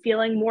pill and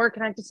feeling more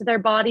connected to their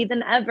body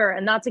than ever.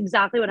 And that's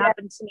exactly what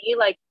happened to me.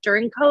 Like,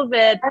 during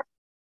COVID,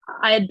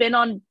 I had been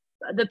on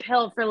the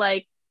pill for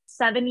like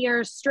 7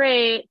 years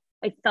straight.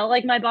 I felt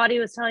like my body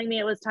was telling me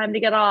it was time to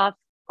get off.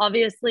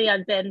 Obviously,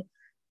 I've been,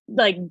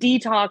 like,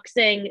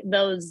 detoxing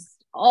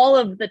all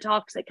of the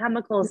toxic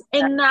chemicals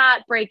in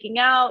that, breaking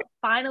out,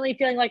 finally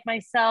feeling like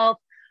myself,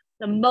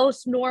 the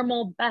most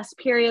normal, best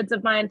periods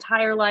of my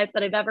entire life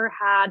that I've ever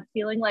had,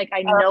 feeling like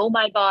I know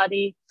my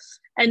body.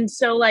 And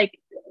so, like,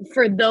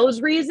 for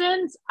those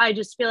reasons, I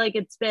just feel like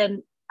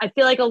I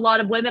feel like a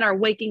lot of women are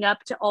waking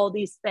up to all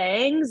these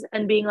things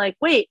and being like,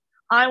 wait,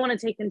 I want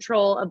to take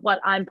control of what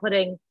I'm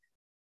putting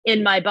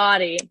in my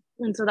body.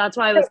 And so that's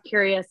why I was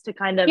curious to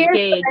kind of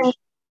gauge.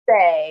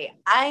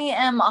 I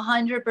am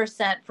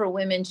 100% for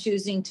women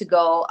choosing to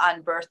go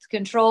on birth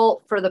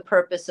control for the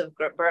purpose of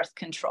birth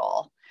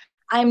control.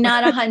 I'm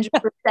not 100%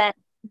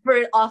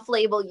 for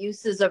off-label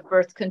uses of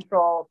birth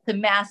control to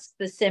mask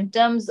the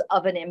symptoms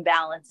of an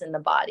imbalance in the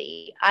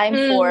body. I'm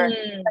for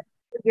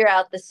figure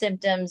out the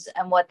symptoms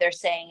and what they're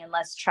saying, and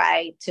let's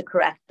try to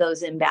correct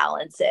those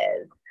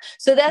imbalances.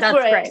 So that's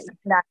where great.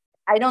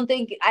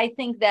 I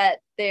think that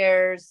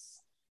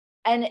there's,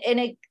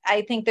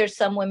 I think there's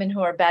some women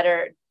who are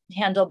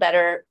handle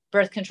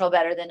birth control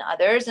better than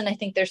others. And I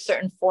think there's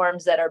certain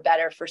forms that are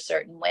better for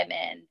certain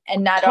women,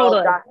 and not all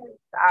doctors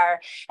are.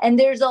 And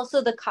there's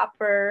also the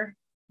copper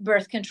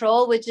birth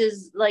control, which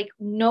is like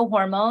no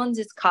hormones,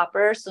 it's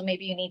copper. So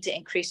maybe you need to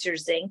increase your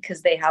zinc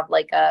because they have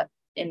like a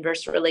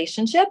inverse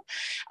relationship.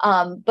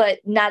 But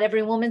not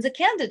every woman's a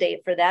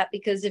candidate for that,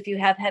 because if you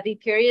have heavy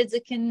periods,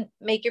 it can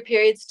make your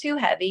periods too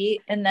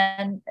heavy, and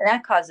then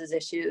that causes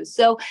issues.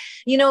 So,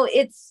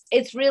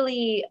 it's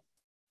really,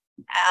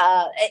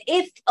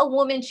 if a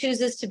woman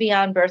chooses to be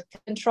on birth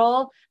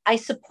control, I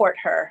support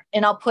her,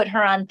 and I'll put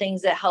her on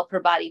things that help her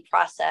body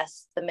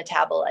process the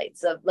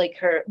metabolites of, like,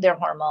 their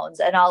hormones.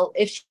 And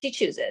if she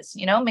chooses,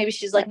 maybe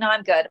she's like, no,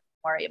 I'm good, don't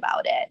worry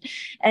about it.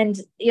 And,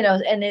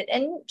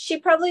 and she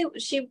probably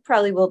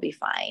will be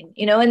fine,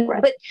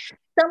 but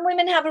some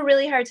women have a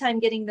really hard time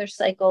getting their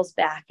cycles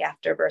back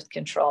after birth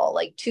control,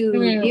 like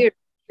 2 years.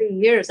 3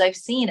 years, I've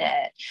seen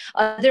it.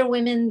 Other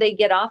women, they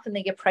get off and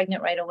they get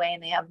pregnant right away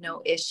and they have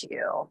no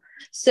issue.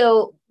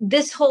 So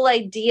this whole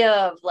idea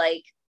of,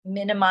 like,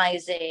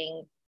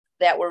 minimizing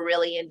that we're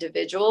really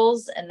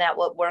individuals and that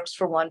what works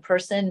for one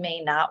person may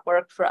not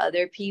work for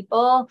other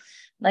people,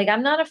 like,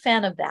 I'm not a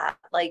fan of that.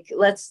 Like,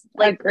 let's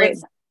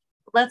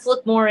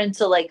look more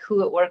into, like,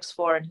 who it works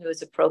for and who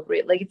is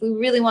appropriate. Like, if we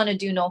really want to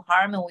do no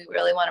harm and we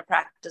really want to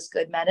practice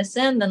good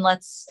medicine, then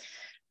let's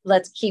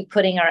keep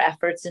putting our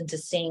efforts into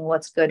seeing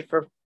what's good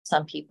for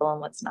some people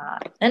and what's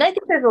not. And I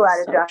think there's a lot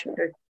of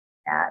doctors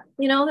that,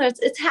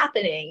 it's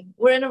happening.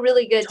 We're in a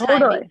really good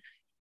time.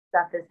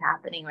 Stuff is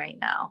happening right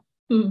now.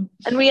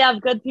 And we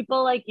have good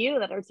people like you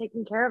that are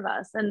taking care of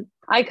us. And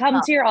I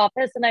come to your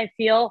office and I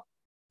feel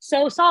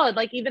so solid.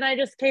 Like, even I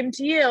just came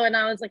to you and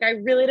I was like, I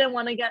really didn't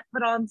want to get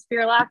put on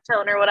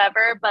spirulactone or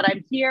whatever, but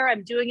I'm here,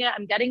 I'm doing it,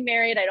 I'm getting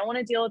married, I don't want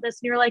to deal with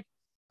this. And you're like,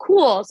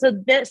 cool. So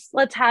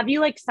let's have you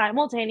like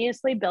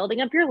simultaneously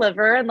building up your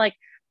liver and like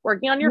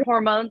working on your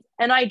hormones.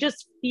 And I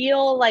just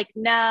feel like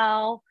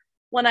now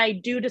when I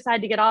do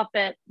decide to get off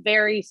it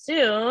very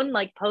soon,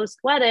 like post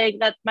wedding,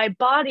 that my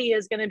body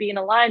is going to be in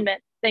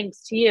alignment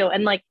thanks to you.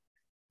 And like,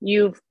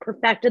 you've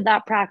perfected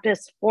that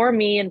practice for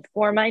me and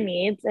for my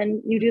needs,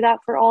 and you do that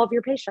for all of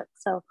your patients.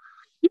 So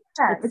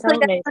it's so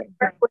like amazing.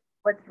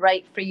 What's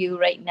right for you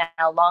right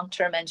now,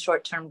 long-term and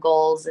short-term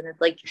goals. And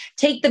it's like,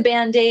 take the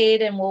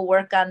Band-Aid and we'll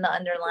work on the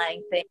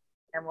underlying thing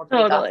and we'll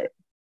take off.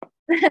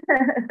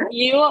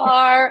 You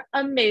are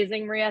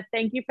amazing, Maria.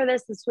 Thank you for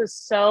this. This was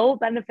so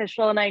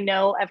beneficial. And I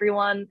know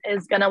everyone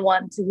is going to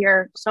want to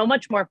hear so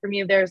much more from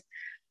you. There's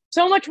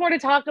so much more to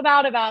talk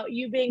about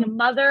you being a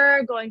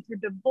mother, going through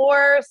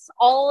divorce,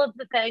 all of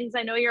the things.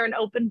 I know you're an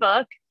open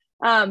book,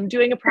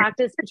 doing a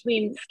practice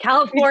between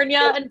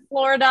California and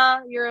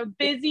Florida. You're a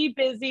busy,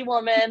 busy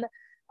woman.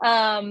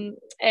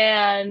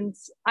 And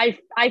I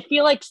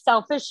feel like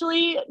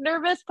selfishly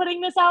nervous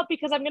putting this out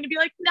because I'm going to be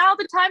like, now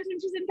the times when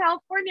she's in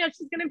California,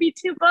 she's going to be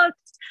too booked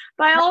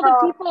by all the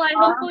people I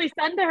hopefully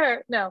send to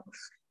her. No.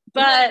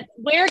 But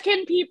where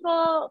can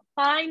people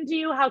find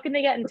you? How can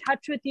they get in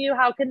touch with you?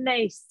 How can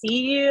they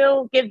see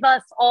you? Give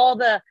us all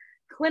the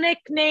clinic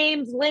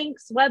names,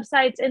 links,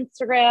 websites,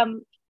 Instagram,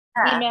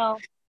 email.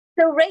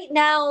 So right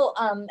now,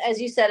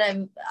 as you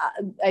said,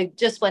 I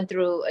just went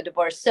through a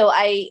divorce. So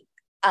I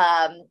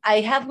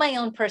have my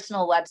own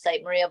personal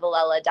website,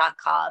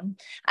 mariavillella.com.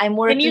 I'm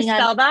working on. Can you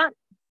spell that?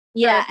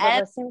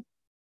 Yeah,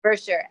 for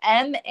sure.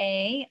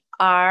 MARIA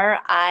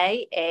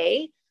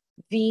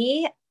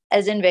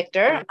as in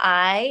Victor,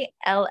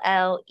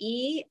 ILLELLA,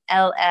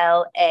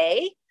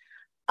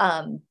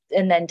 and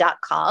then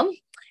 .com.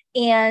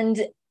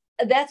 And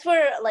that's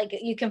where like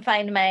you can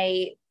find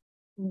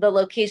the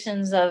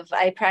locations of,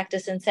 I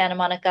practice in Santa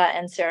Monica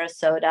and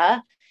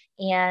Sarasota.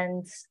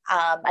 And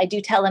I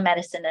do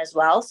telemedicine as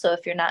well. So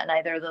if you're not in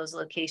either of those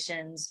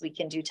locations, we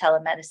can do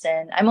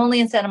telemedicine. I'm only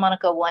in Santa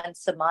Monica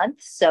once a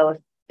month. So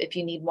if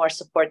you need more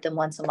support than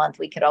once a month,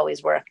 we could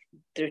always work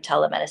through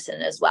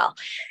telemedicine as well.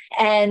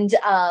 And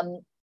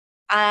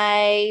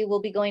I will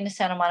be going to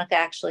Santa Monica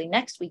actually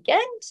next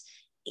weekend.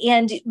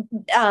 And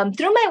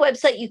through my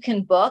website, you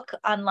can book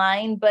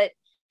online, but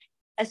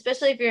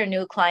especially if you're a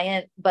new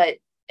client, but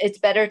it's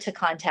better to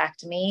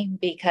contact me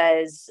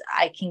because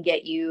I can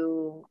get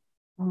you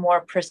more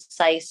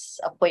precise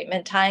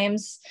appointment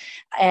times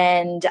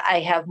and I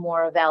have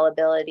more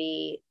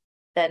availability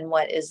than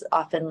what is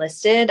often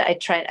listed. I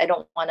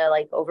don't want to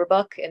like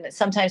overbook, and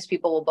sometimes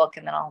people will book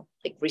and then I'll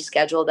like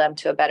reschedule them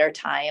to a better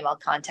time. I'll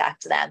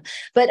contact them,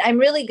 but I'm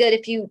really good.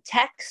 If you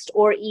text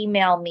or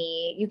email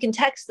me, you can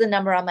text the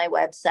number on my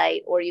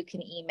website or you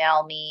can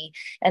email me,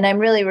 and I'm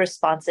really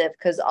responsive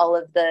because all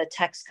of the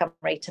texts come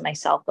right to my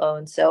cell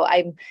phone. So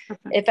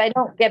if I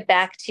don't get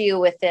back to you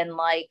within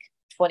like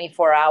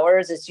 24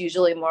 hours, it's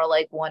usually more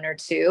like 1 or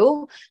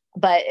 2.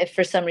 But if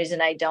for some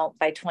reason I don't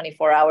by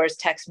 24 hours,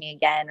 text me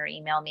again or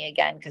email me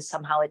again because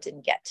somehow it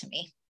didn't get to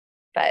me.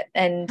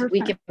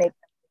 We can make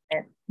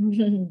it.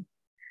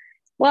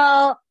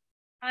 Well,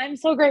 I'm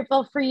so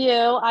grateful for you.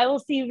 I will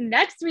see you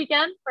next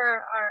weekend for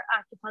our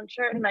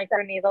acupuncture and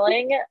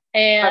microneedling.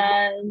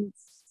 And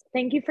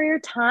thank you for your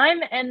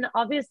time and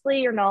obviously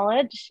your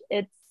knowledge.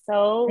 It's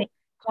so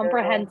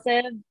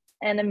comprehensive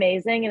and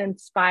amazing and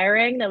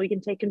inspiring that we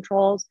can take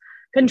control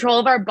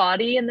of our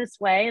body in this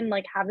way and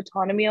like have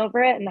autonomy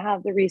over it and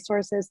have the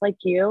resources like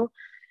you.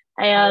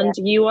 And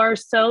you are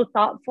so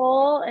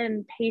thoughtful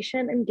and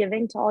patient and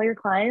giving to all your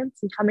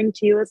clients, and coming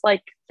to you is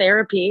like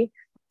therapy.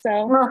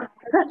 So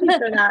thank you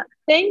for that.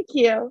 Thank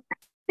you.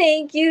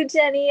 Thank you,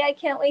 Jenny. I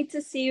can't wait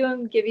to see you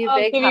and give you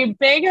you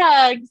big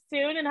hugs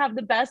soon and have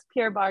the best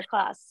Pure Barre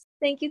class.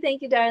 Thank you.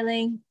 Thank you,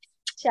 darling.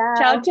 Ciao.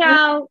 Ciao,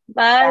 ciao.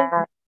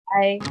 Bye.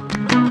 Bye.